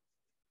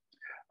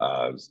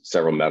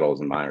several metals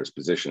and miners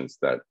positions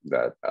that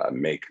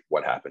make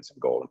what happens in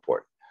gold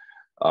important.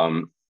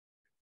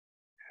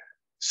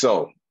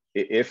 So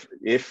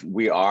if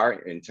we are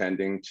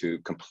intending to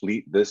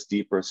complete this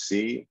deeper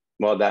C,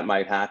 well, that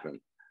might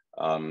happen.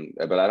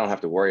 But I don't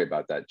have to worry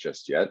about that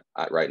just yet.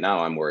 Right now,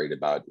 I'm worried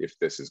about if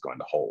this is going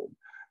to hold.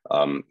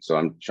 So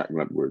I'm trying.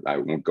 I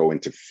won't go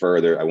into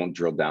further. I won't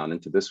drill down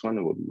into this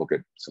one. We'll look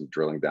at some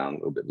drilling down a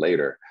little bit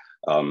later.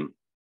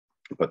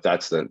 But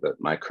that's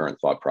my current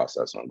thought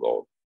process on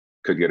gold.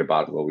 Could get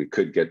about, well, we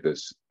could get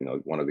this,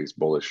 one of these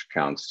bullish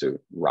counts to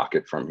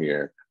rocket from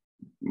here.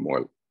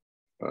 More.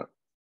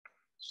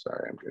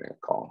 Sorry, I'm getting a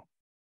call.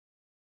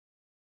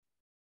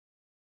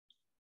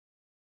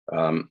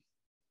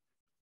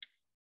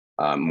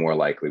 More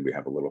likely we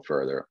have a little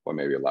further, or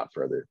maybe a lot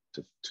further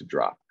to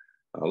drop.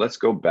 Let's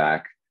go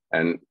back.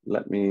 And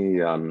let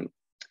me,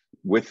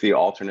 with the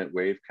alternate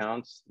wave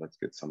counts, let's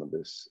get some of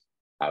this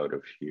out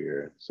of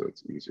here so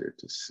it's easier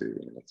to see.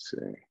 Let's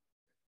see.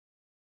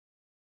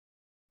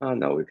 Oh,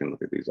 no, we can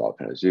look at these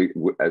alternates.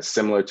 As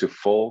similar to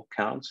full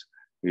counts,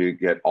 you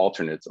get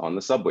alternates on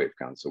the subwave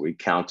count. So we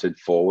counted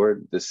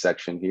forward this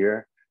section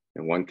here.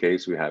 In one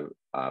case, we have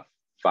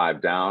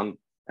 5 down,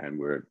 and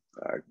we're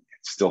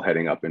still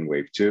heading up in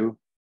wave 2.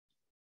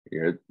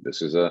 Here,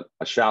 this is a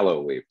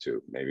shallow wave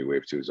 2. Maybe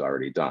wave 2 is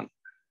already done.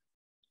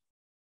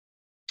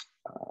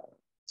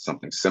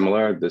 Something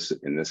similar.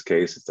 In this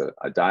case, it's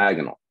a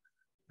diagonal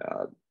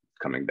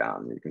coming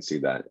down. You can see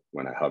that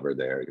when I hover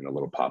there, a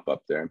little pop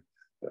up there.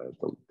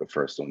 The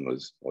first one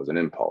was an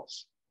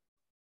impulse.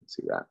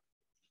 See that.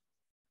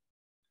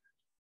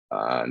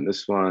 And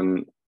this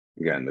one,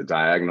 again, the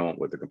diagonal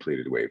with the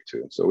completed wave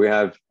 2. So we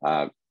have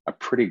a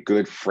pretty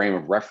good frame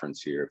of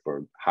reference here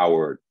for how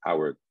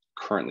we're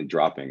currently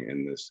dropping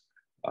in this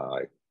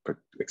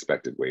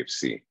expected wave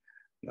C.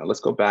 Now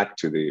let's go back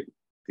to the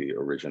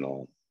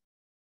original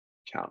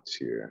counts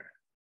here.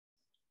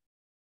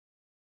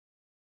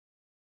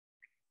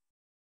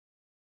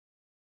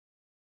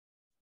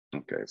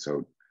 Okay,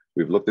 so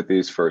we've looked at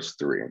these first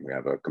 3. We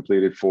have a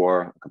completed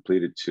 4, a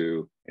completed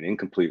 2, an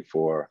incomplete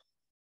 4,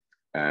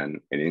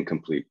 and an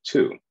incomplete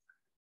 2.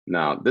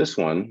 Now, this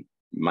one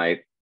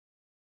might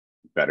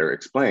better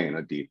explain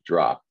a deep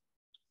drop.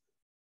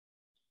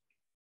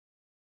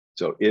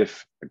 So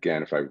if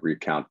I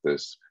recount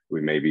this,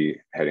 we may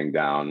be heading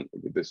down.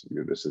 This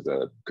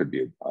could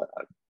be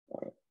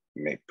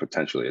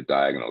potentially a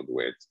diagonal the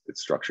way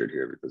it's structured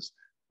here, because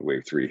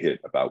wave 3 hit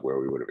about where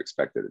we would have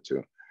expected it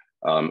to.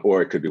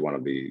 Or it could be one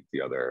of the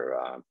other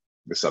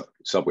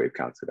subwave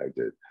counts that I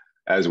did.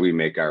 As we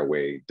make our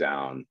way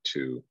down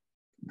to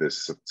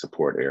this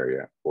support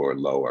area or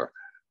lower,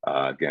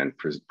 again,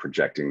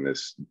 projecting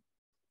this,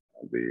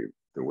 the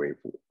wave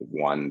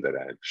 1 that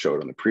I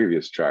showed on the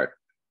previous chart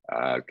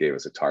gave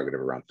us a target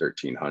of around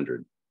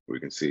 1300. We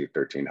can see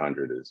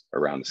 1300 is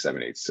around the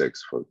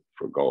 786 for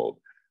gold.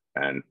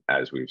 And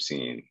as we've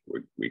seen,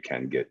 we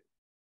can get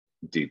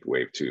deep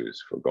wave 2s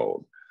for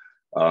gold.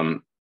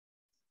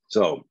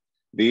 So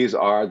these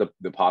are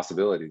the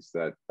possibilities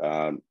that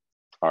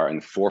are in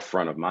the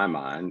forefront of my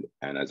mind.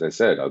 And as I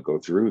said, I'll go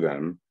through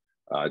them.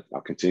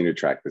 I'll continue to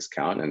track this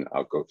count, and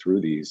I'll go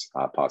through these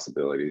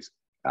possibilities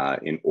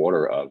in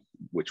order of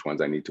which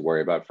ones I need to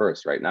worry about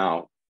first. Right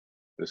now,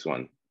 this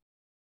one is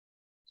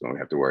one we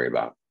have to worry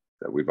about,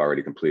 that we've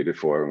already completed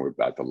for and we're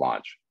about to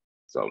launch.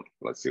 So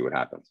let's see what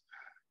happens.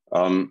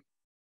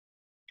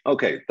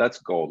 Okay, that's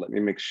gold. Let me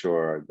make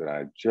sure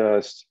that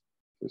there's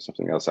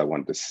something else I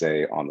wanted to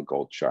say on the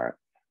gold chart.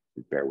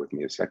 Bear with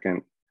me a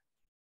second.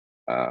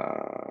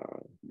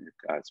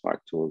 Got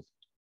smart tools.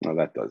 No,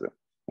 that does it.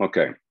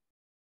 Okay.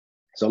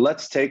 So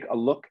let's take a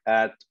look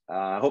at,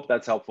 I hope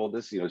that's helpful.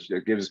 This,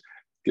 it gives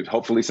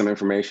hopefully some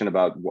information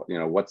about what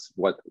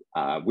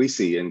we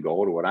see in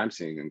gold, or what I'm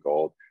seeing in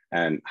gold,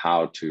 and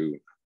how to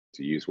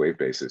use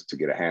WaveBasis to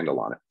get a handle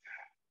on it.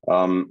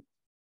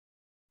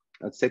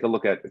 Let's take a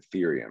look at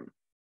Ethereum.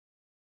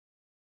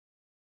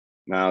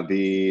 Now,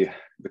 the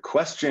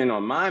question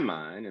on my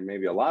mind, and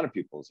maybe a lot of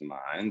people's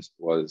minds,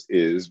 was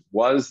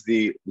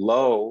the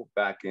low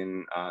back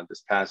in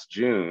this past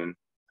June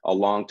a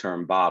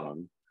long-term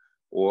bottom,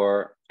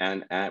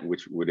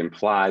 which would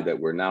imply that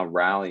we're now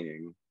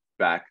rallying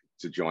back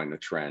to join the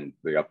trend,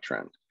 the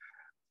uptrend.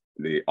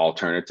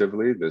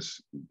 Alternatively,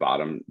 this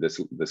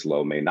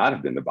low may not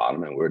have been the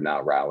bottom, and we're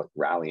now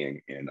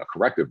rallying in a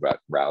corrective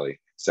rally,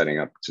 setting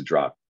up to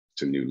drop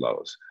to new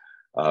lows.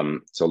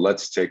 So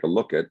let's take a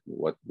look at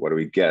what do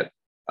we get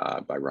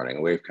by running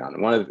a wave count.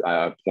 And one of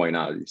I point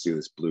out, you see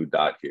this blue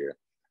dot here.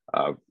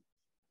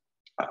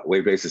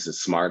 WaveBasis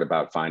is smart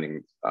about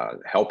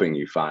helping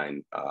you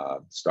find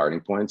starting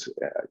points.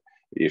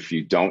 If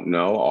you don't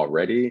know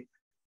already,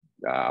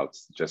 I'll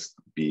just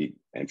be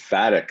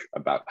emphatic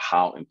about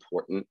how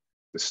important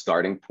the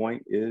starting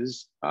point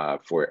is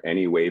for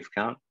any wave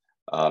count.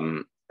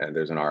 And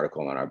there's an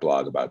article on our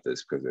blog about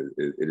this, because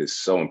it is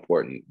so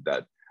important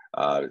that,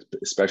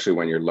 especially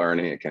when you're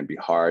learning, it can be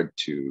hard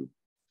to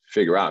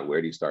figure out,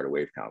 where do you start a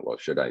wave count? Well,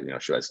 should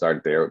I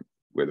start there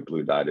where the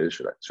blue dot is?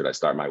 Should I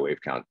start my wave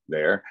count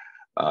there?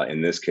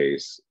 In this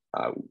case,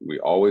 we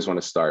always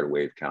want to start a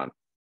wave count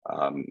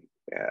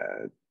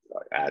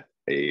at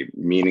a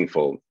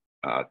meaningful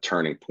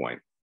turning point,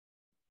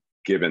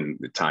 given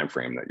the time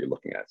frame that you're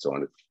looking at. So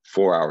on a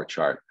 4-hour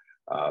chart,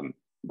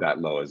 that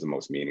low is the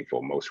most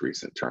meaningful, most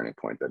recent turning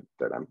point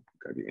that I'm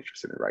going to be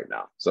interested in right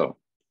now. So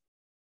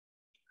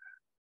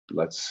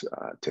let's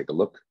take a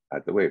look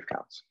at the wave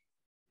counts.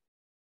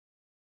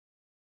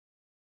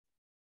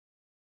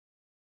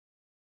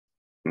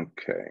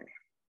 Okay.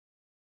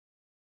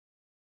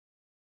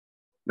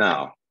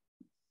 Now,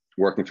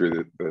 working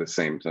through the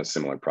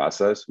similar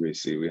process, we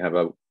have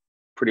a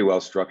pretty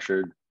well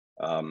structured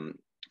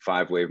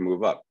 5-wave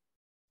move up.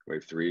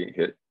 Wave 3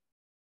 hit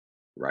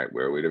right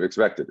where we'd have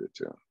expected it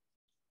to.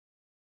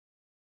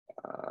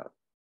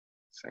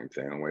 Same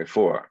thing on wave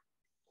 4.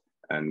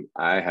 And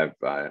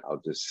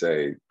I'll just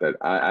say that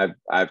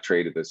I've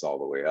traded this all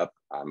the way up.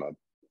 I'm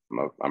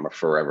a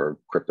forever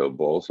crypto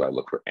bull, so I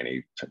look for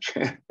any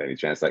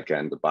chance I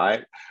can to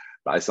buy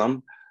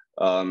some.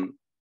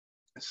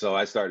 So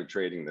I started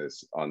trading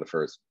this on the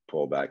first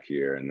pullback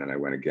here, and then I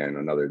went again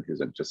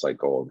because just like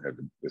gold, had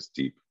this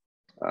deep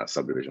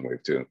subdivision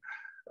wave 2.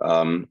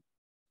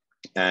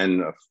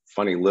 And a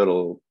funny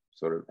little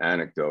sort of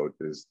anecdote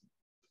is,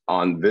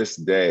 on this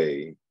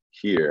day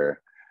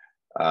here,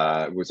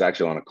 was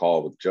actually on a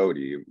call with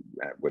Jody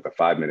with a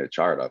 5-minute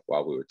chart up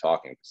while we were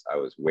talking. I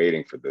was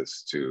waiting for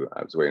this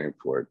I was waiting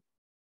for it.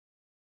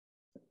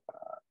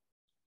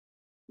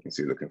 You can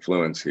see the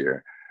confluence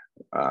here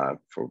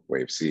for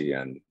wave C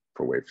and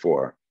for wave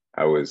 4.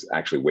 I was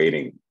actually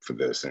waiting for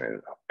this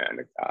and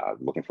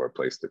looking for a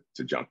place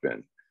to jump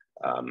in.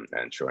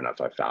 And sure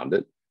enough, I found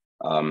it.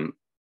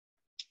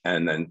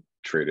 And then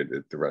traded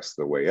it the rest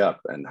of the way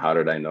up. And how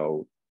did I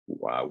know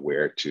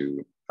where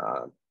to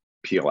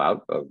peel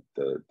out of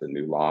the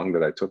new long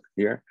that I took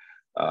here?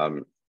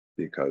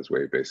 Because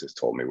WaveBasis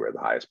told me where the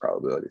highest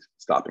probability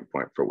stopping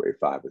point for wave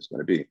 5 is going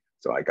to be.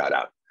 So I got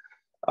out.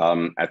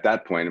 At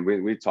that point, and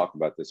we talked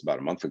about this about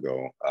a month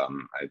ago,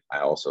 I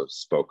also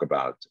spoke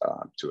about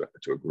to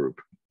a group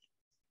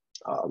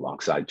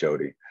alongside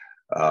Jody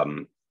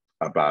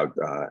about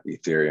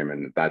Ethereum,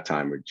 and at that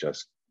time we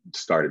just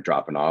started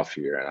dropping off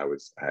here, and I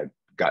had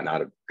gotten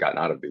out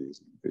of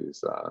these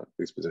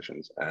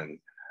positions, and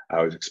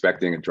I was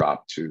expecting a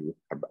drop to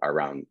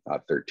around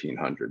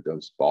 1,300,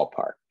 those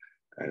ballpark,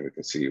 and we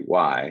can see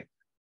why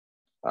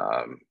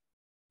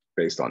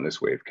based on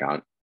this wave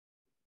count.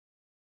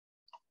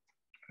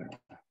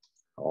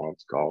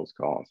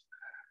 Calls.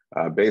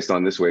 Based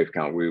on this wave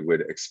count, we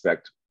would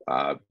expect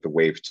the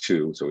wave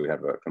 2, so we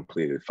have a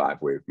completed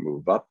 5-wave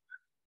move up.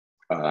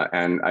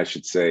 And I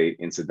should say,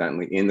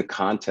 incidentally, in the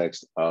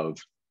context of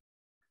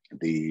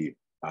the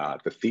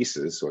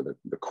thesis or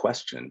the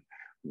question,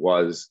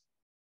 was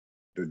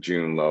the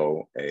June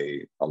low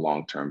a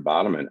long-term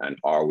bottom, and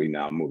are we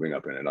now moving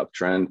up in an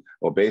uptrend?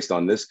 Well, based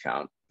on this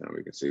count,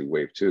 we can see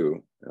wave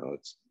 2.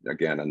 It's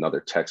again another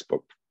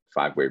textbook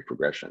 5-wave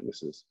progression.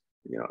 This is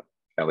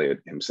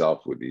Elliott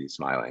himself would be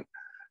smiling.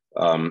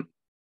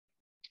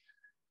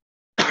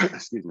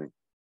 Excuse me.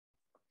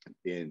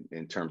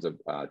 In terms of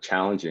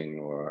challenging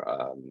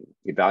or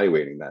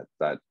evaluating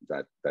that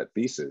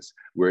thesis,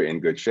 we're in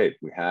good shape.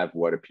 We have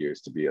what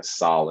appears to be a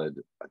solid,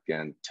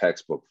 again,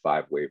 textbook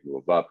 5-wave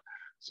move up.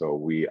 So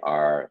we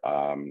are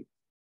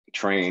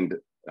trained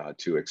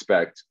to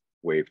expect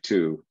wave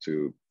 2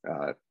 to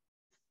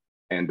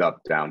end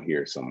up down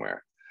here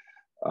somewhere.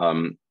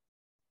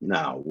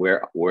 Now,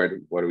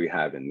 what do we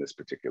have in this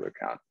particular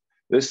count?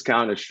 This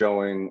count is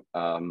showing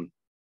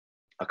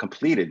a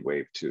completed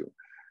wave 2.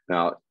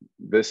 Now,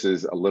 this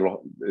is a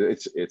little,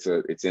 it's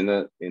in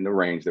the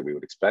range that we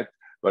would expect,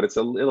 but it's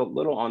a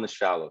little on the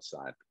shallow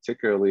side,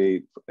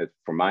 particularly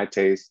for my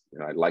taste. You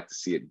know, I'd like to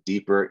see it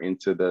deeper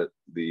into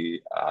the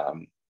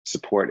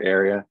support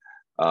area.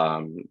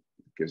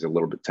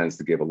 Tends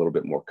to give a little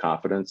bit more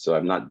confidence. So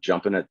I'm not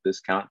jumping at this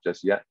count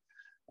just yet.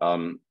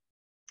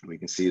 We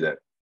can see that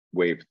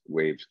wave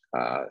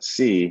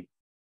C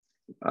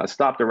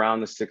stopped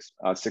around the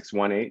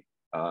 618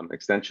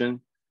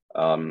 extension.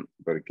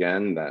 But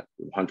again, that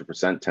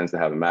 100% tends to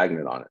have a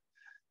magnet on it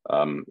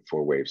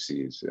for wave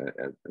Cs.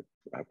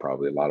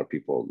 Probably a lot of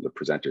people, the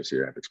presenters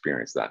here, have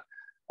experienced that.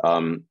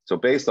 So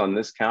based on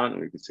this count,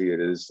 and we can see it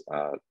is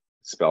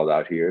spelled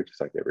out here,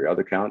 just like every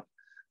other count,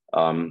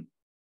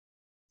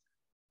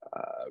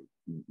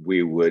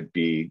 we would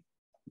be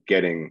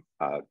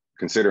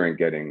considering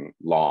getting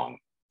long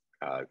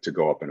to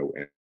go up in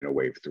a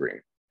wave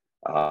 3.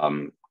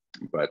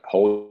 But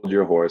hold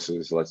your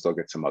horses. Let's look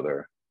at some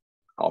other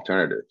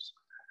alternatives.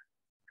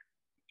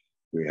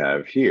 We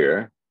have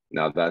here,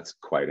 now that's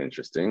quite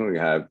interesting. We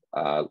have,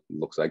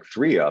 looks like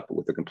 3 up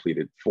with a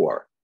completed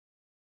 4.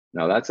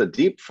 Now that's a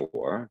deep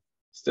 4,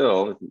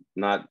 still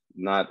not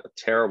a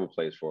terrible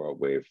place for a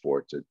wave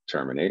 4 to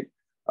terminate.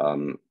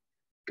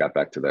 Got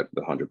back to the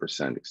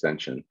 100%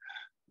 extension.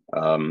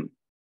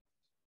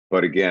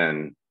 But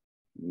again,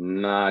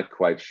 not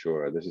quite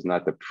sure. This is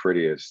not the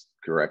prettiest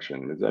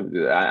correction.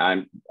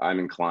 I'm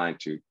inclined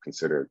to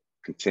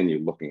continue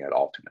looking at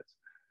alternates.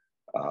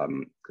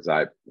 Because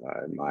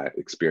in my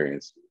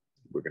experience,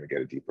 we're going to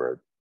get a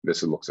deeper.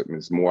 This looks like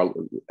it's more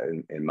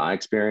in my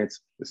experience.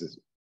 This is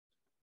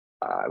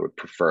I would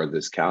prefer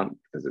this count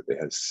because it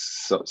has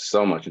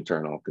so much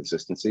internal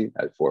consistency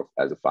as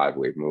a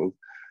 5-wave move,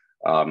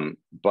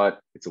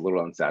 but it's a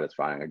little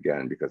unsatisfying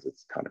again because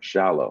it's kind of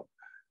shallow.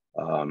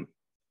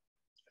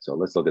 So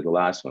let's look at the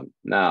last one.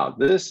 Now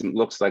this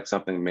looks like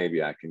something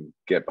maybe I can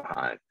get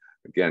behind.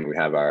 Again, we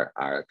have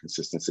our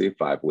consistency,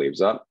 5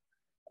 waves up.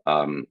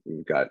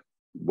 We've got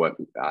what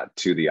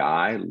to the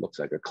eye looks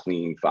like a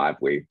clean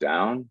 5-wave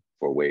down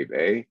for wave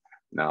A.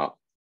 Now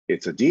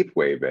it's a deep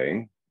wave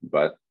A,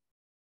 but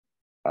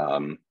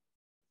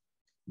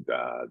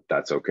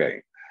that's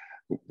okay.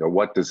 So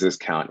what does this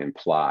count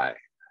imply?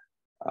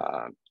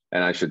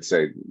 And I should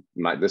say,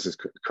 this is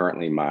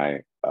currently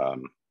my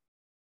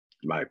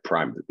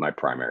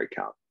primary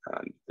count.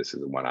 This is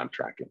the one I'm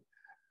tracking.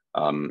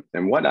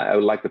 And what I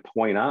would like to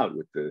point out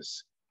with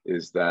this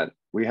is that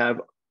we have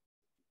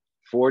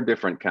 4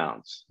 different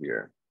counts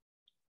here,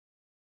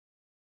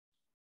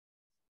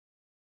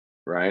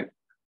 right?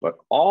 But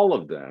all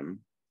of them,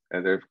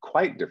 and they're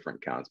quite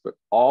different counts, but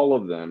all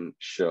of them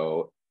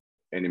show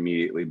an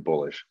immediately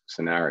bullish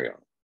scenario.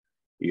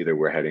 Either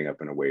we're heading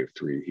up in a wave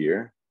 3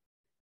 here,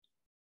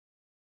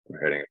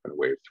 we're heading up in a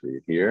wave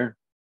 3 here,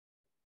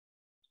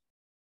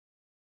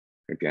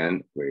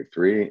 again, wave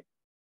 3,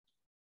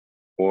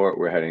 or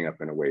we're heading up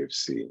in a wave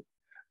C.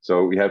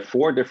 So we have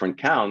 4 different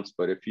counts,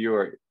 but if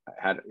you're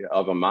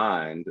of a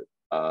mind,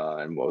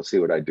 and we'll see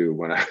what I do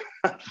when I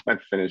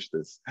finish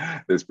this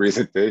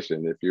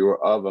presentation, if you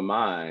are of a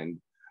mind,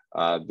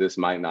 this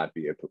might not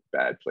be a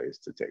bad place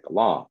to take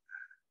along,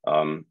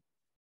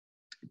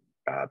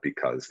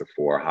 because the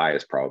 4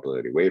 highest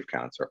probability wave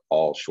counts are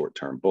all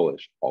short-term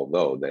bullish,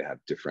 although they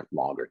have different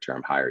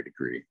longer-term, higher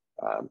degree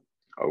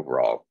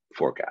overall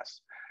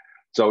forecasts.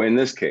 So in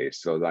this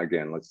case, so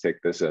again, let's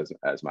take this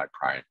as my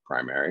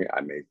primary.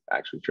 I may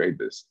actually trade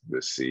this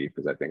C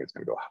because I think it's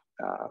going to go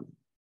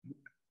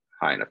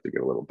high enough to get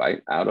a little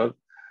bite out of.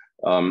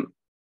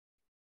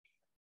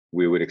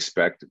 We would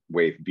expect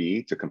wave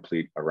B to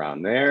complete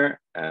around there,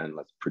 and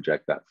let's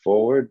project that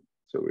forward.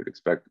 So we'd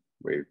expect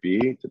wave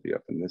B to be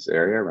up in this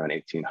area around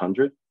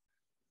 1800,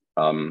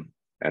 and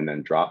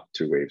then drop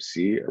to wave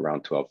C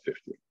around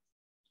 1250,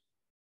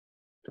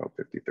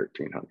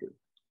 1300.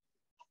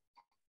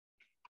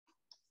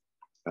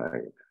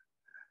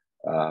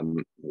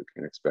 We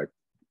can expect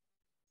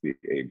the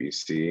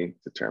ABC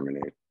to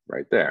terminate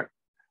right there.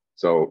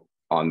 So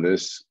on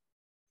this,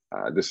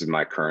 this is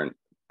my current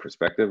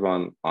perspective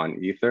on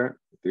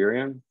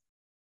Ethereum,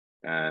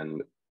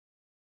 and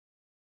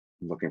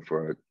looking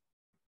for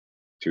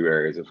 2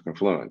 areas of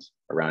confluence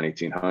around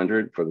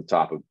 1800 for the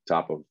top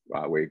of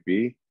wave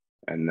B,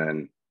 and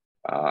then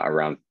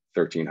around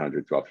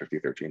 1300, 1250,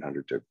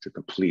 1300 to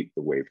complete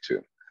the wave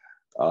 2.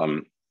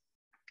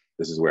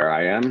 This is where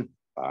I am.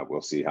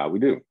 We'll see how we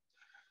do.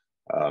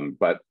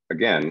 But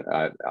again,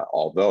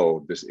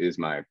 although this is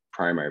my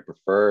primary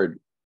preferred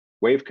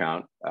wave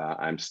count,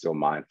 I'm still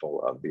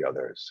mindful of the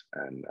others,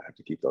 and I have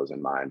to keep those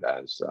in mind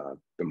as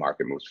the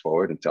market moves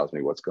forward and tells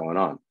me what's going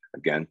on.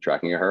 Again,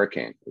 tracking a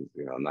hurricane.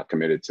 You know, I'm not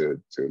committed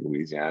to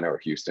Louisiana or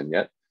Houston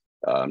yet,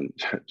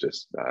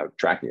 just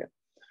tracking it.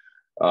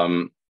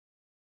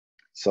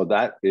 So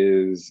that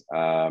is,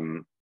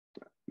 that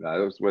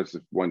was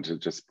one to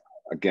just,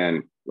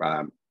 again,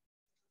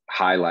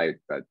 highlight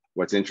that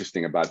what's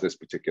interesting about this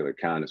particular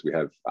count is we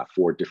have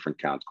 4 different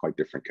counts, quite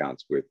different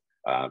counts with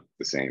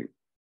the same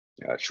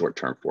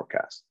short-term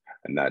forecast.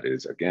 And that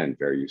is, again,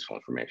 very useful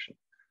information.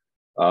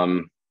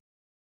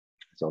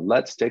 So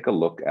let's take a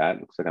look at,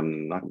 looks like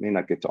may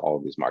not get to all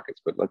of these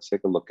markets, but let's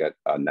take a look at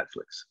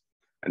Netflix.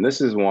 And this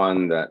is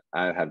one that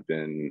I have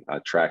been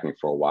tracking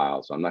for a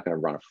while, so I'm not going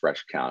to run a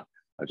fresh count.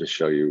 I'll just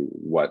show you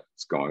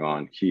what's going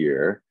on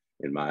here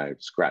in my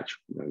scratch.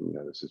 You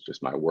know, this is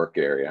just my work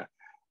area.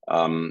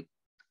 And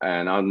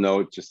I'll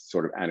note just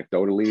sort of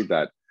anecdotally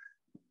that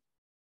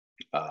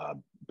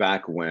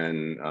back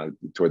when,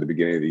 toward the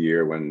beginning of the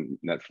year when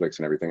Netflix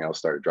and everything else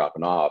started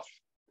dropping off,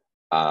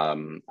 I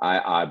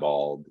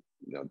eyeballed,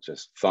 you know,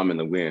 just thumb in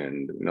the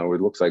wind. You know,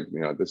 it looks like, you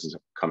know, this is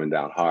coming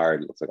down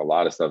hard. It looks like a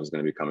lot of stuff is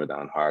going to be coming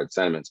down hard.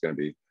 Sentiment's going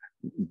to be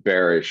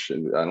bearish,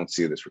 and I don't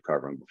see this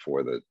recovering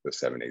before the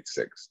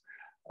 786.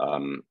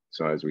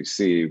 So as we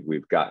see,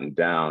 we've gotten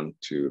down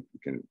to, you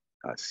can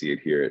see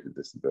it here.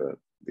 This is the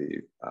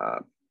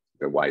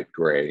white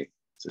gray.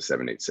 It's a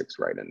 786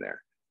 right in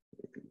there.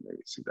 You can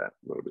maybe see that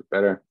a little bit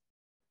better.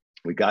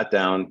 We got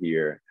down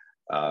here.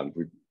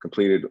 We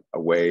completed a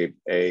wave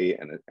A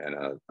and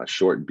a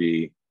short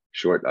B.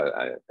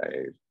 A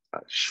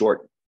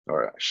short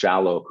or a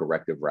shallow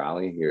corrective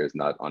rally here is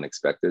not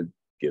unexpected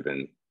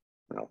given,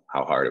 you know,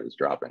 how hard it was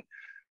dropping.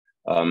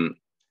 And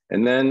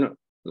then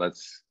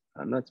let's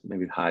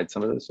maybe hide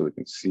some of this so we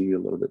can see a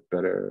little bit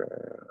better.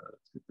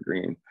 Let's get the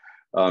green.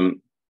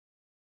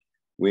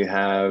 We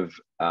have,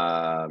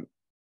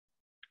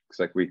 looks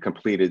like we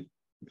completed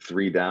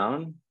 3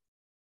 down,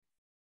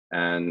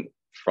 and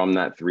from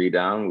that 3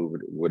 down, we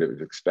would have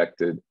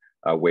expected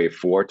wave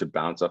 4 to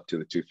bounce up to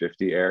the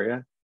 250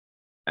 area.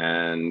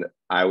 And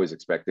I was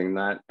expecting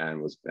that,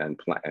 and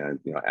you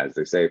know, as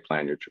they say,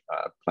 plan your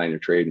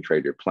trade and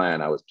trade your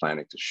plan. I was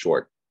planning to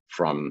short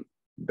from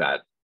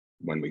that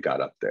when we got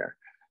up there.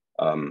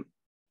 And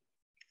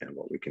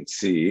what we can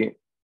see,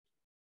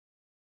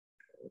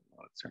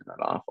 let's turn that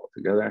off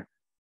altogether.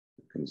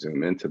 We can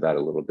zoom into that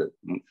a little bit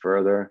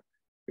further.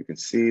 We can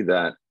see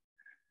that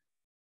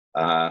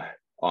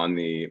on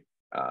the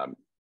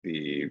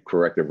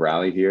corrective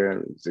rally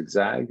here,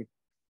 zigzag,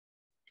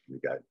 we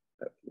got,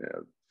 you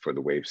know, for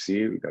the wave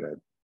C, we got a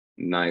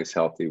nice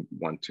healthy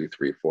 1, 2,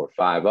 3, 4,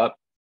 5 up,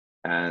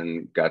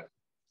 and got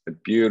a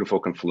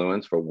beautiful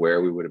confluence for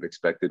where we would have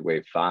expected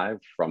wave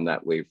 5 from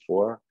that wave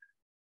 4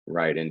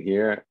 right in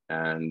here,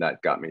 and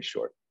that got me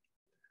short.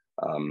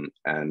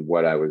 And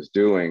what I was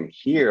doing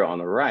here on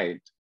the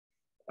right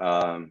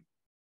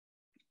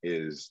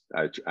is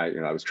I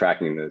was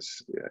tracking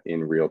this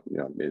in real, you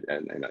know,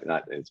 and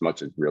not as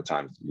much as real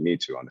time as you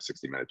need to on the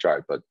 60-minute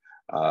chart, but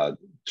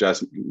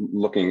just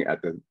looking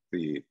at the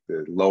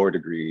lower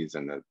degrees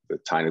and the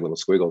tiny little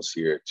squiggles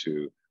here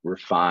to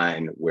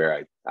refine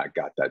where I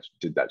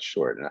did that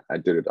short. And I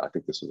did it, I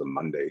think this was a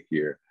Monday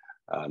here,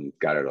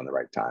 got it on the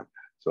right time.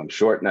 So I'm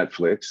short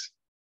Netflix,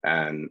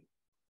 and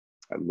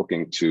I'm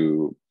looking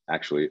to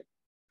actually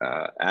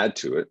add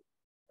to it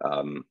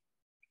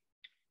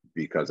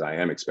because I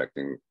am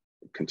expecting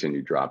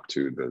continued drop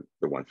to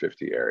the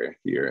 150 area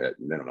here at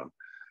minimum.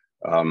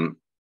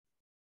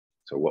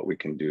 So what we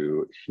can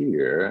do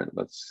here,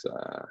 let's,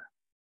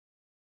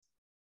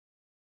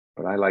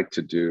 what I like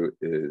to do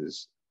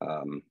is,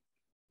 let's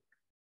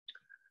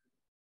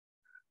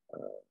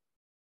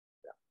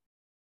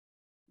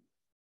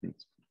put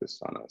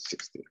this on a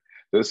 60.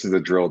 So this is the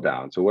drill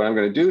down. So what I'm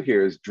going to do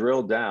here is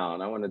drill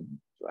down. I want to,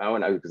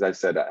 because I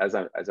said, as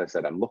I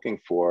said, I'm looking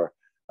for,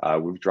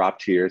 we've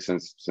dropped here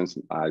since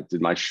I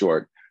did my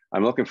short.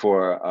 I'm looking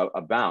for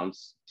a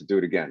bounce to do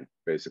it again.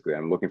 Basically,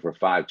 I'm looking for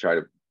 5.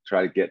 Try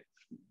to get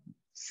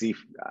see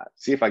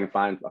if I can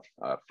find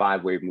a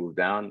 5 wave move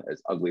down,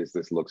 as ugly as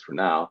this looks for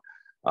now,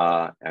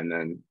 and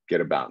then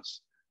get a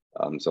bounce.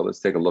 So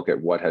let's take a look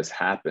at what has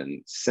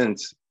happened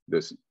since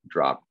this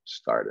drop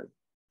started.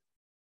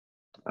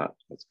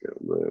 Let's get a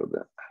little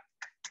bit.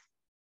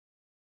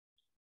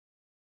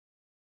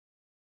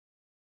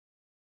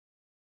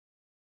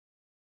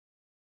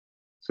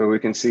 So we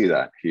can see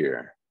that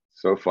here.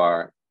 So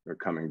far, we're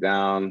coming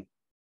down.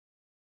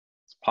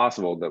 It's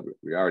possible that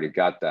we already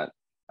got that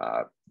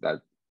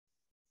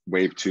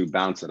wave 2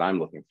 bounce that I'm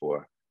looking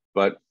for,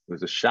 but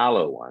there's a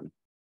shallow one,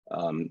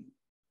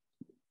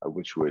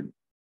 which would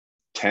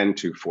tend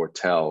to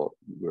foretell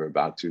we're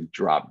about to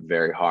drop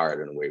very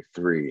hard in wave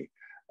 3.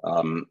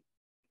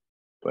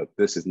 But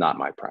this is not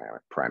my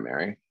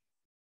primary.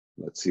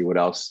 Let's see what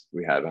else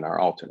we have in our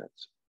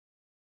alternates.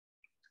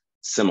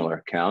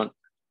 Similar count.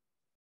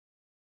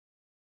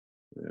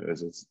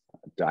 There's a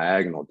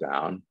diagonal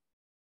down.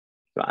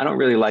 So I don't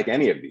really like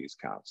any of these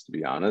counts, to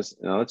be honest.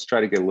 Now let's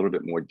try to get a little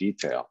bit more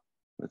detail.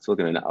 Let's look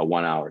at a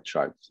 1 hour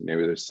chart. So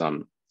maybe there's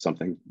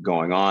something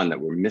going on that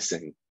we're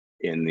missing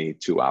in the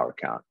 2 hour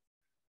count.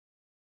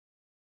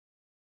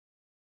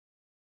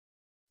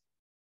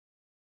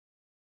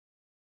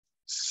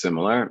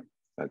 Similar,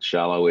 that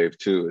shallow wave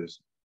 2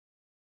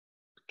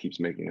 keeps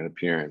making an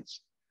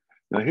appearance.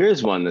 Now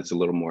here's one that's a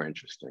little more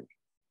interesting.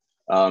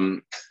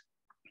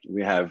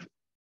 We have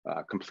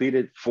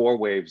completed 4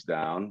 waves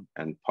down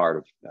and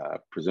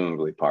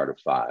presumably part of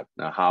 5.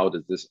 Now, how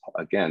does this,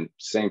 again,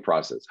 same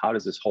process, how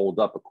does this hold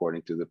up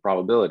according to the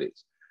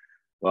probabilities?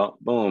 Well,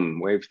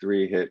 boom, wave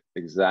 3 hit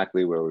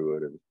exactly where we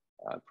would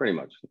have, pretty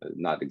much,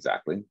 not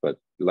exactly, but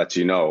lets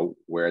you know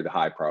where the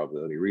high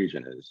probability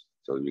region is.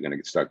 So you're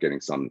gonna start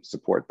getting some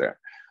support there.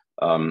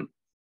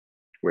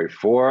 Wave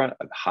 4,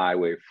 high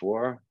wave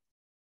 4,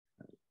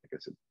 I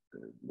guess it's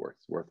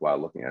worthwhile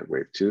looking at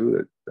wave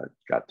 2 that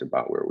got to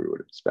about where we would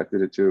have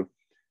expected it to.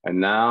 And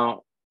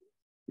now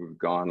we've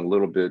gone a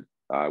little bit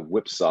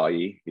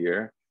whipsaw-y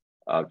here,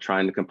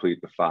 trying to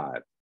complete the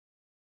 5.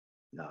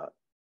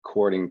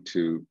 According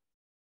to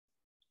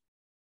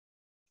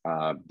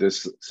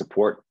this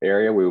support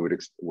area, we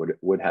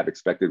would have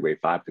expected wave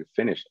 5 to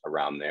finish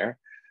around there.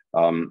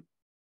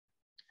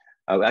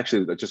 I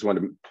just want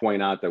to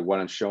point out that what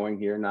I'm showing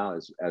here now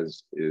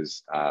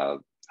is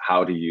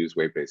how to use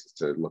WaveBasis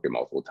to look at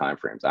multiple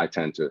timeframes. I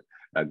tend to,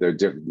 there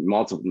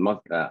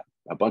are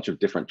a bunch of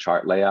different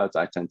chart layouts.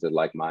 I tend to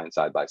like mine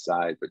side by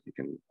side, but you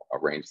can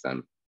arrange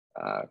them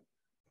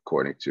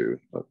according to,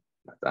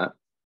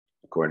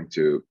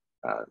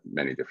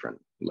 many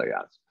different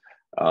layouts.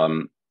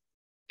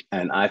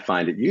 And I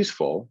find it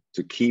useful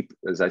to keep,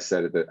 as I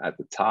said at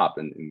the top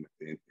in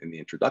the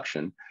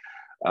introduction,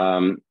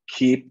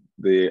 keep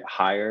the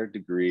higher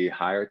degree,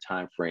 higher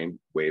time frame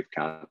wave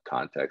count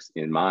context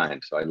in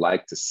mind. So I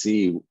like to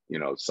see,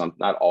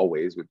 not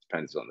always, it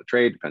depends on the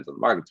trade, depends on the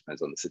market,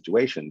 depends on the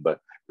situation, but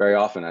very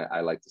often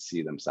I like to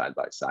see them side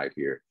by side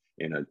here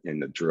in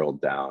a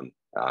drilled down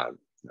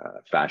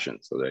fashion,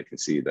 so that I can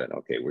see that,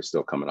 okay, we're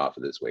still coming off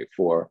of this wave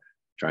 4,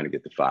 trying to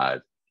get to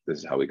 5. This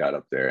is how we got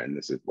up there, and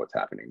this is what's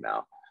happening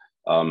now.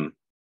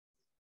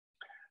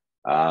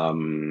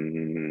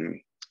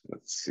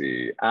 Let's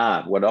see.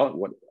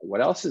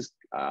 What else is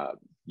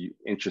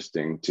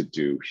interesting to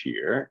do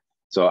here?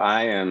 So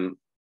I am,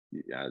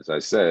 as I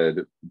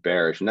said,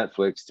 bearish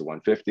Netflix to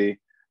 150.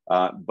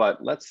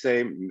 But let's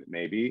say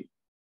maybe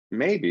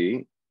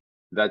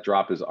that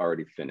drop is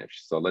already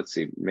finished. So let's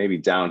see, maybe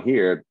down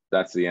here,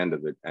 that's the end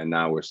of it, and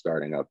now we're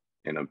starting up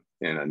in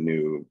a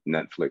new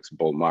Netflix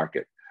bull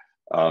market.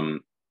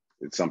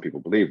 Some people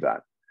believe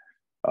that.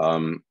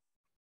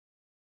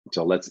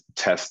 So let's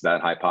test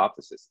that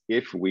hypothesis.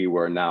 If we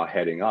were now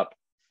heading up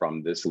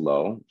from this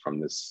low,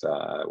 from this,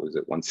 was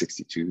it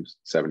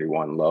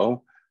 162.71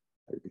 low?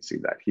 You can see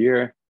that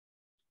here.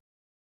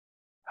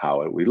 How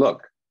would we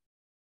look?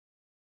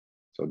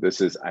 So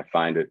this is, I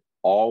find it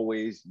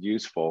always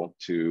useful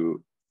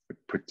to,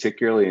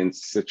 particularly in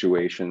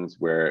situations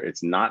where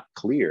it's not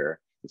clear,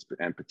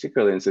 and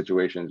particularly in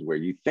situations where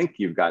you think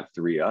you've got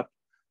 3 up,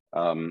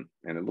 and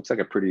it looks like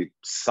a pretty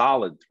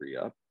solid 3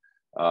 up,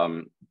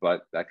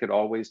 but that could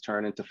always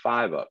turn into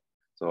 5 up.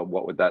 So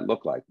what would that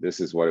look like? This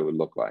is what it would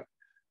look like.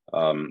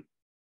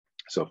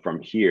 So from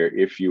here,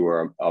 if you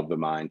are of the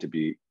mind to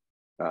be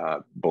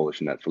bullish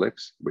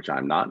Netflix, which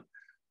I'm not,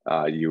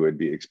 you would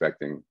be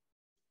expecting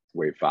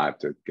wave 5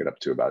 to get up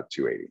to about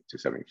 280,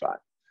 275.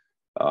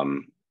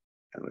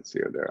 And let's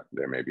see,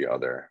 there may be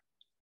other,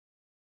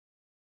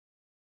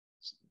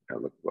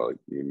 well,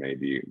 we may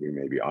be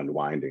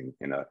unwinding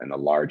in a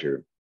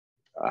larger,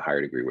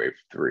 higher degree wave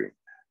 3.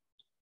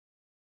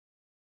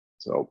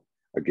 So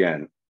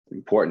again,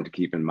 important to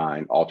keep in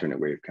mind alternate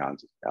wave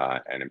counts,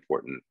 and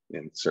important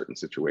in certain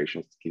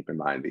situations to keep in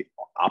mind the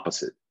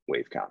opposite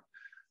wave count.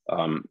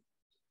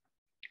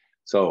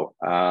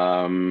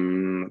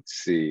 Let's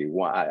see.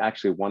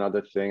 Actually, one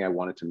other thing I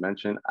wanted to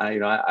mention.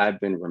 I've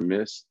been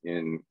remiss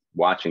in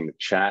watching the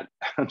chat.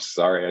 I'm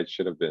sorry. I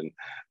should have been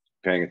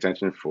paying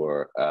attention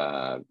for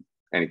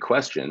any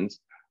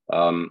questions.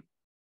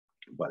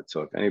 But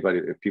so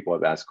if people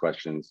have asked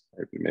questions,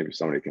 maybe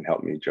somebody can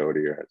help me,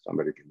 Jody, or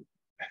somebody can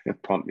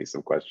pump me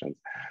some questions.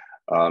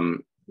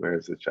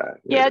 Where's the chat?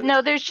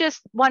 No, there's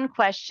just one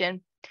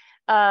question.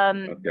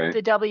 Okay.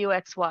 The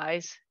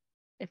WXYs,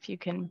 if you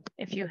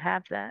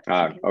have that.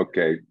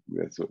 Okay,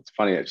 it's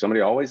funny.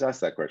 Somebody always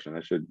asks that question.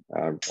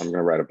 I'm going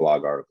to write a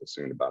blog article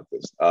soon about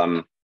this.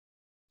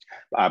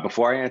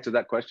 Before I answer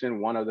that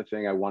question, one other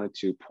thing I wanted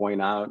to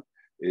point out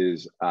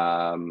is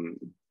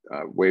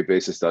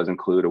WaveBasis does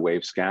include a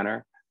wave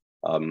scanner.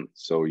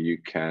 So you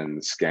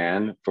can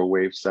scan for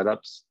wave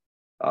setups.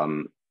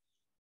 You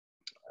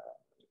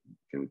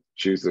can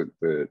choose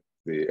the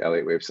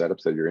Elliott wave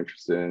setups that you're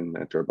interested in,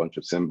 enter a bunch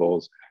of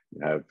symbols.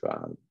 You have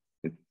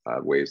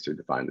ways to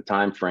define the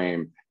time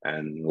frame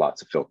and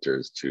lots of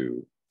filters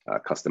to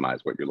customize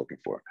what you're looking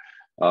for.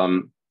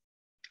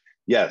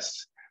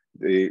 Yes,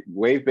 the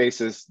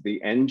WaveBasis,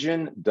 the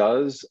engine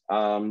does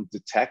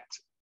detect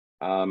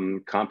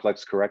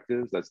complex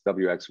correctives, that's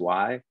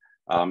WXY.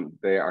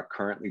 They are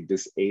currently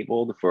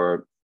disabled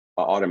for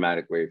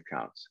automatic wave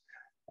counts.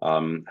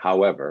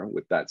 However,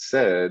 with that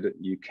said,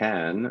 you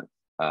can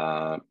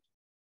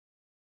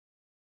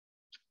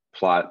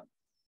plot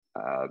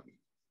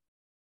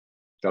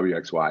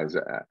WXYs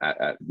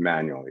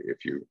manually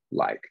if you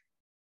like.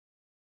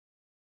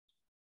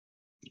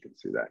 You can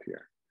see that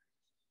here.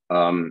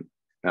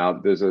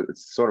 Now,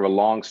 it's sort of a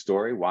long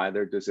story why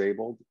they're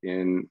disabled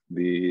in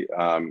the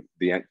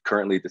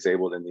currently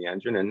disabled in the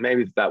engine, and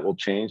maybe that will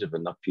change if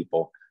enough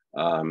people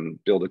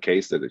build a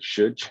case that it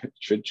should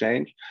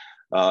change.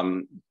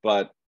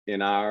 But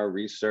in our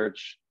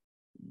research,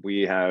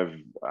 we have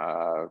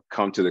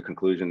come to the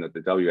conclusion that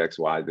the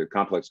WXY, the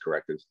complex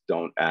correctives,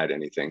 don't add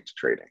anything to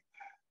trading.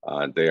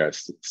 They are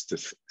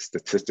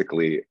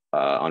statistically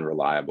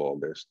unreliable.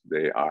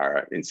 They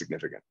are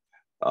insignificant.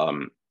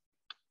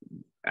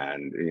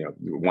 And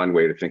one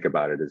way to think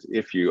about it is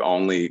if you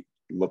only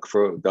look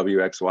for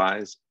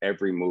WXYs,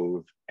 every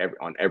move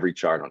on every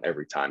chart on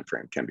every time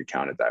frame can be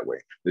counted that way.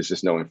 There's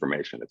just no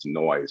information. It's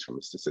noise from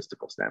a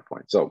statistical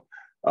standpoint. So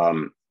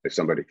if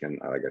somebody can,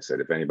 like I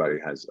said, if anybody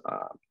has,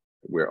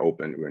 we're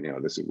open.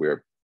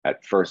 We're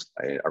at first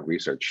a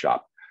research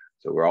shop,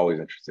 so we're always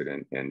interested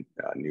in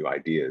new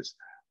ideas.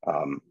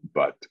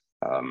 But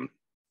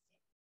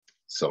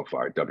so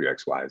far,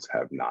 WXYs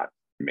have not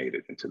made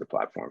it into the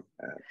platform.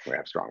 We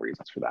have strong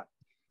reasons for that.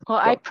 Well,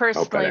 so I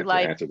personally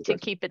like to question.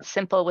 Keep it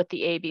simple with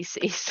the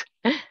ABCs.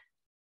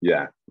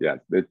 Yeah,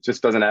 it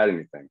just doesn't add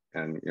anything.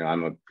 And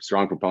I'm a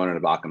strong proponent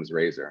of Occam's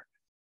razor.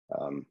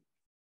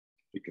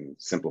 You can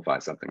simplify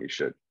something, you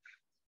should.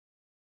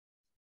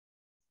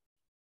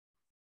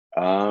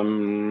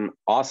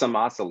 Awesome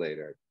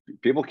oscillator.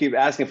 People keep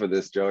asking for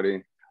this,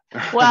 Jody.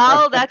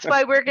 Well, that's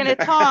why we're going to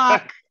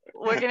talk.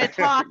 We're going to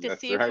talk to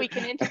see if we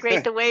can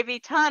integrate the wavy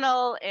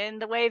tunnel in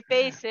the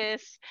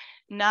WaveBasis.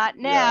 Not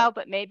now,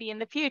 but maybe in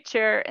the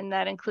future. And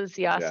that includes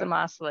the awesome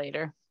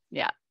oscillator.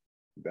 Yeah.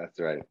 That's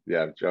right.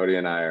 Yeah, Jody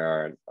and I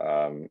are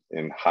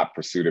in hot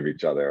pursuit of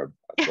each other.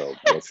 So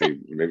we'll see.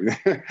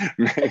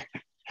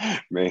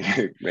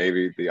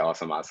 Maybe the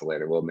awesome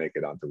oscillator will make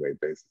it onto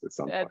WaveBasis at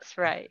some point. That's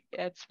right.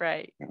 That's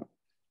right.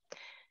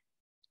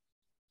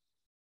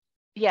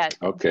 Yeah.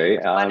 Okay.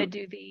 Want to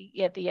do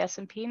the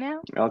S&P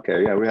now?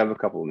 Okay. Yeah, we have a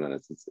couple of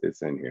minutes.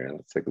 It's in here.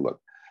 Let's take a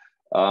look.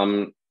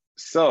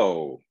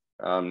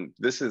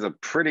 This is a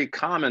pretty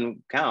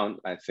common count,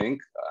 I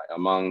think,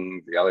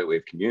 among the Elliott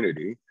Wave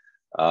community.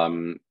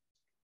 I'm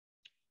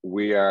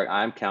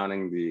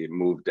counting the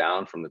move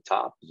down from the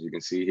top, as you can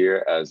see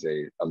here, as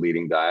a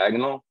leading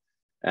diagonal,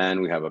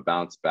 and we have a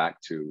bounce back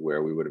to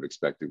where we would have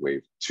expected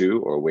wave 2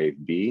 or wave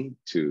B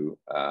to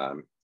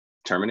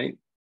terminate.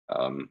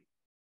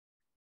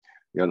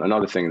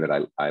 Another thing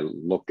that I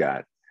look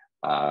at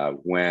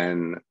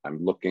when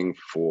I'm looking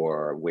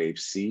for wave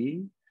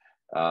C,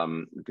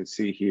 you can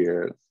see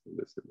here,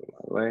 this is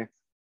the way.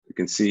 You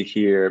can see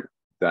here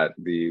that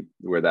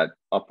where that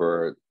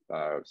upper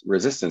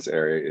resistance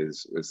area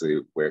is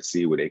where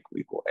C would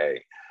equal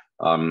A.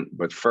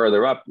 But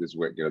further up is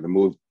where the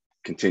move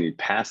continued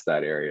past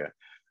that area.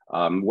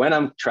 When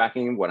I'm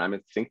tracking what I'm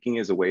thinking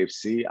is a wave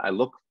C, I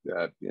look,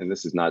 and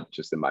this is not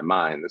just in my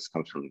mind, this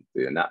comes from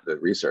the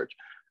research.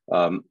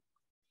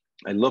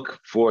 I look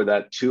for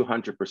that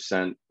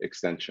 200%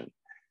 extension.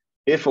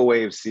 If a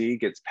wave C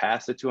gets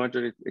past the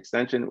 200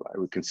 extension, I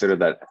would consider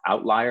that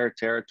outlier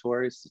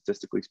territory,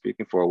 statistically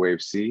speaking, for a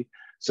wave C.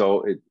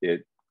 So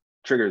it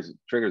triggers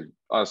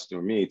us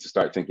or me to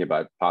start thinking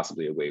about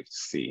possibly a wave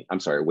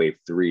wave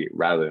 3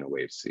 rather than a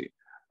wave C.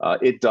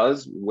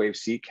 Wave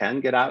C can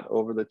get out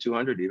over the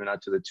 200, even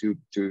out to the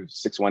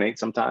 2618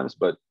 sometimes,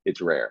 but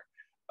it's rare.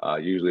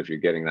 Usually if you're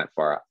getting that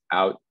far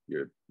out,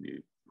 you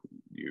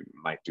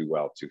might do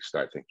well to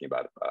start thinking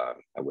about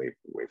a wave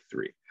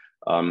 3.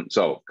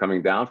 So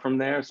coming down from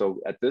there, so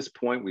at this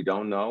point, we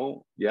don't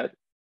know yet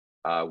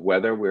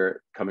whether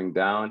we're coming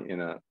down in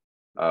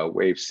a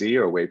wave C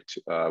or wave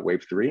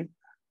 3.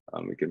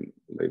 We can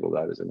label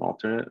that as an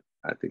alternate.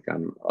 I think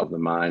I'm of the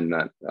mind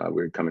that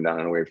we're coming down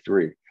in a wave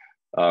 3.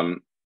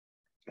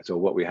 So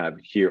what we have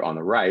here on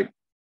the right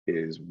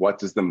is what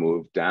does the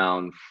move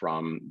down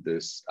from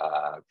this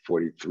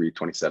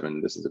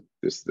 43.27, this is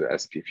the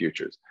S&P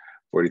futures,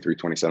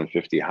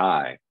 43.2750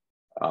 high.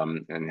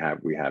 And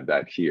we have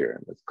that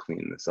here. Let's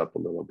clean this up a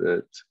little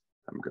bit.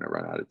 I'm going to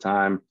run out of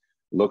time.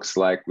 Looks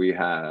like we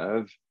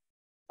have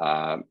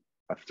a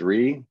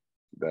 3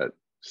 that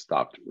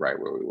stopped right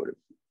where we would have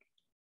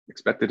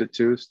expected it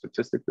to,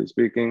 statistically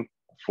speaking.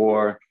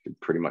 4 did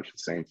pretty much the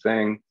same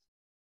thing.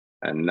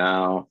 And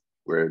now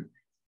we're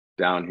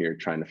down here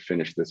trying to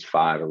finish this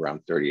 5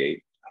 around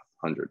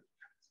 3,800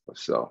 or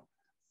so.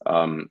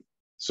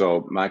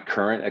 So my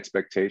current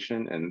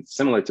expectation, and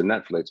similar to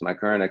Netflix, my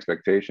current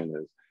expectation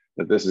is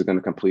that this is going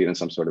to complete in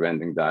some sort of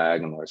ending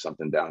diagonal or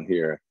something down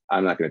here.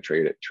 I'm not going to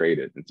trade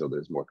it until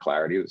there's more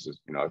clarity. This is,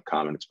 a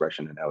common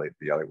expression in the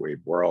Elliott Wave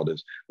world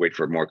is wait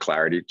for more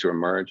clarity to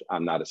emerge.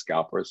 I'm not a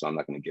scalper, so I'm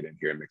not going to get in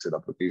here and mix it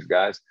up with these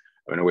guys.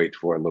 I'm going to wait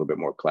for a little bit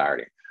more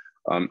clarity.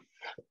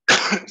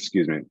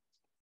 Excuse me.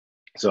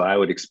 So I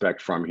would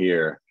expect from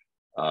here,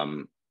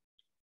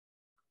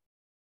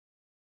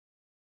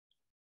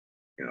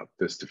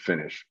 this to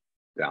finish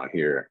down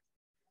here,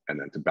 and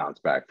then to bounce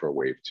back for a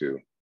wave 2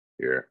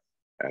 here,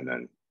 and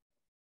then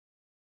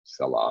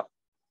sell off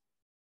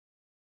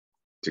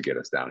to get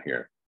us down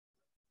here.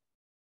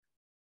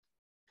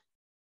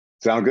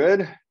 Sound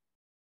good?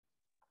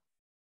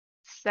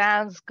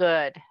 Sounds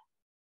good.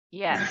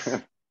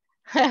 Yes.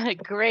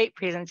 Great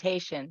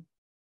presentation.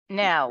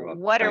 Now,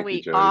 what are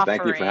we offering?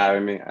 Thank you for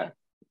having me.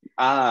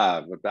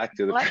 But back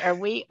to the what are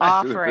we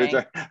offering?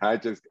 I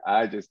just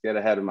get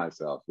ahead of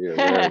myself. Here,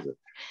 where is it?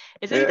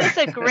 Isn't this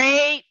a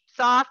great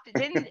soft?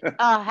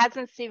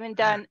 Hasn't Steven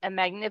done a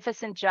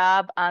magnificent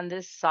job on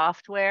this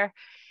software,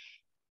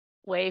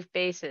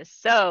 WaveBasis?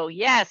 So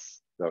yes.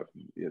 So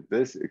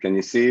this, can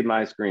you see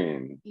my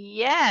screen?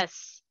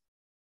 Yes.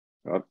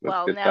 Oh,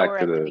 well, now we're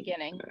at the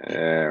beginning.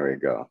 There we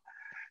go.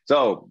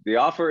 So the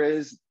offer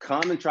is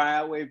come and try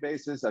out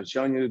WaveBasis. I've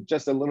shown you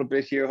just a little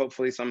bit here,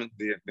 hopefully some of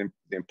the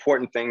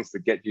important things to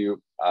get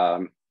you,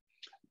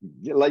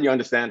 let you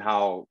understand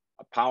how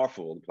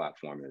powerful the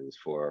platform is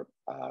for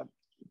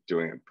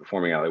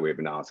performing Elliott Wave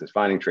analysis,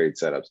 finding trade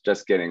setups,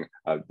 just getting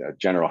a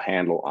general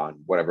handle on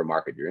whatever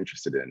market you're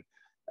interested in.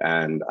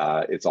 And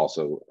it's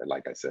also,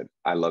 like I said,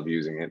 I love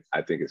using it.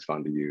 I think it's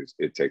fun to use.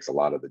 It takes a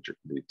lot of the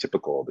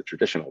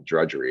traditional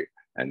drudgery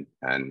and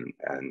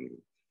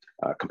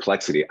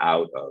complexity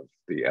out of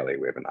the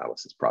Elliott Wave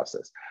analysis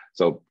process.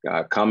 So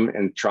come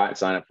and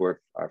sign up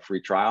for our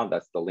free trial.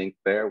 That's the link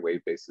there,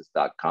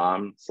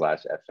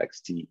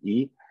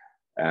 wavebasis.com/FXTE.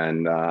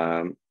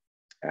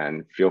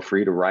 And feel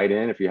free to write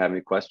in if you have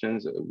any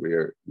questions. We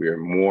are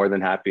more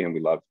than happy, and we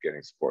love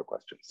getting support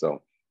questions.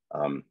 So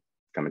come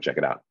and check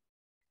it out.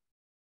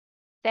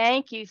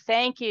 Thank you.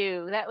 Thank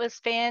you. That was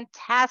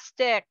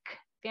fantastic.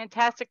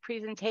 Fantastic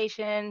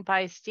presentation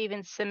by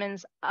Steven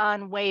Simmons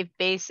on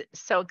WaveBasis.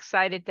 So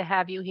excited to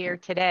have you here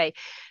today.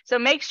 So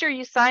make sure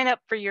you sign up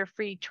for your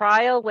free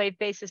trial,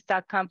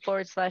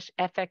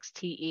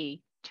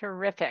 wavebasis.com/FXTE.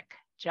 Terrific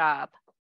job.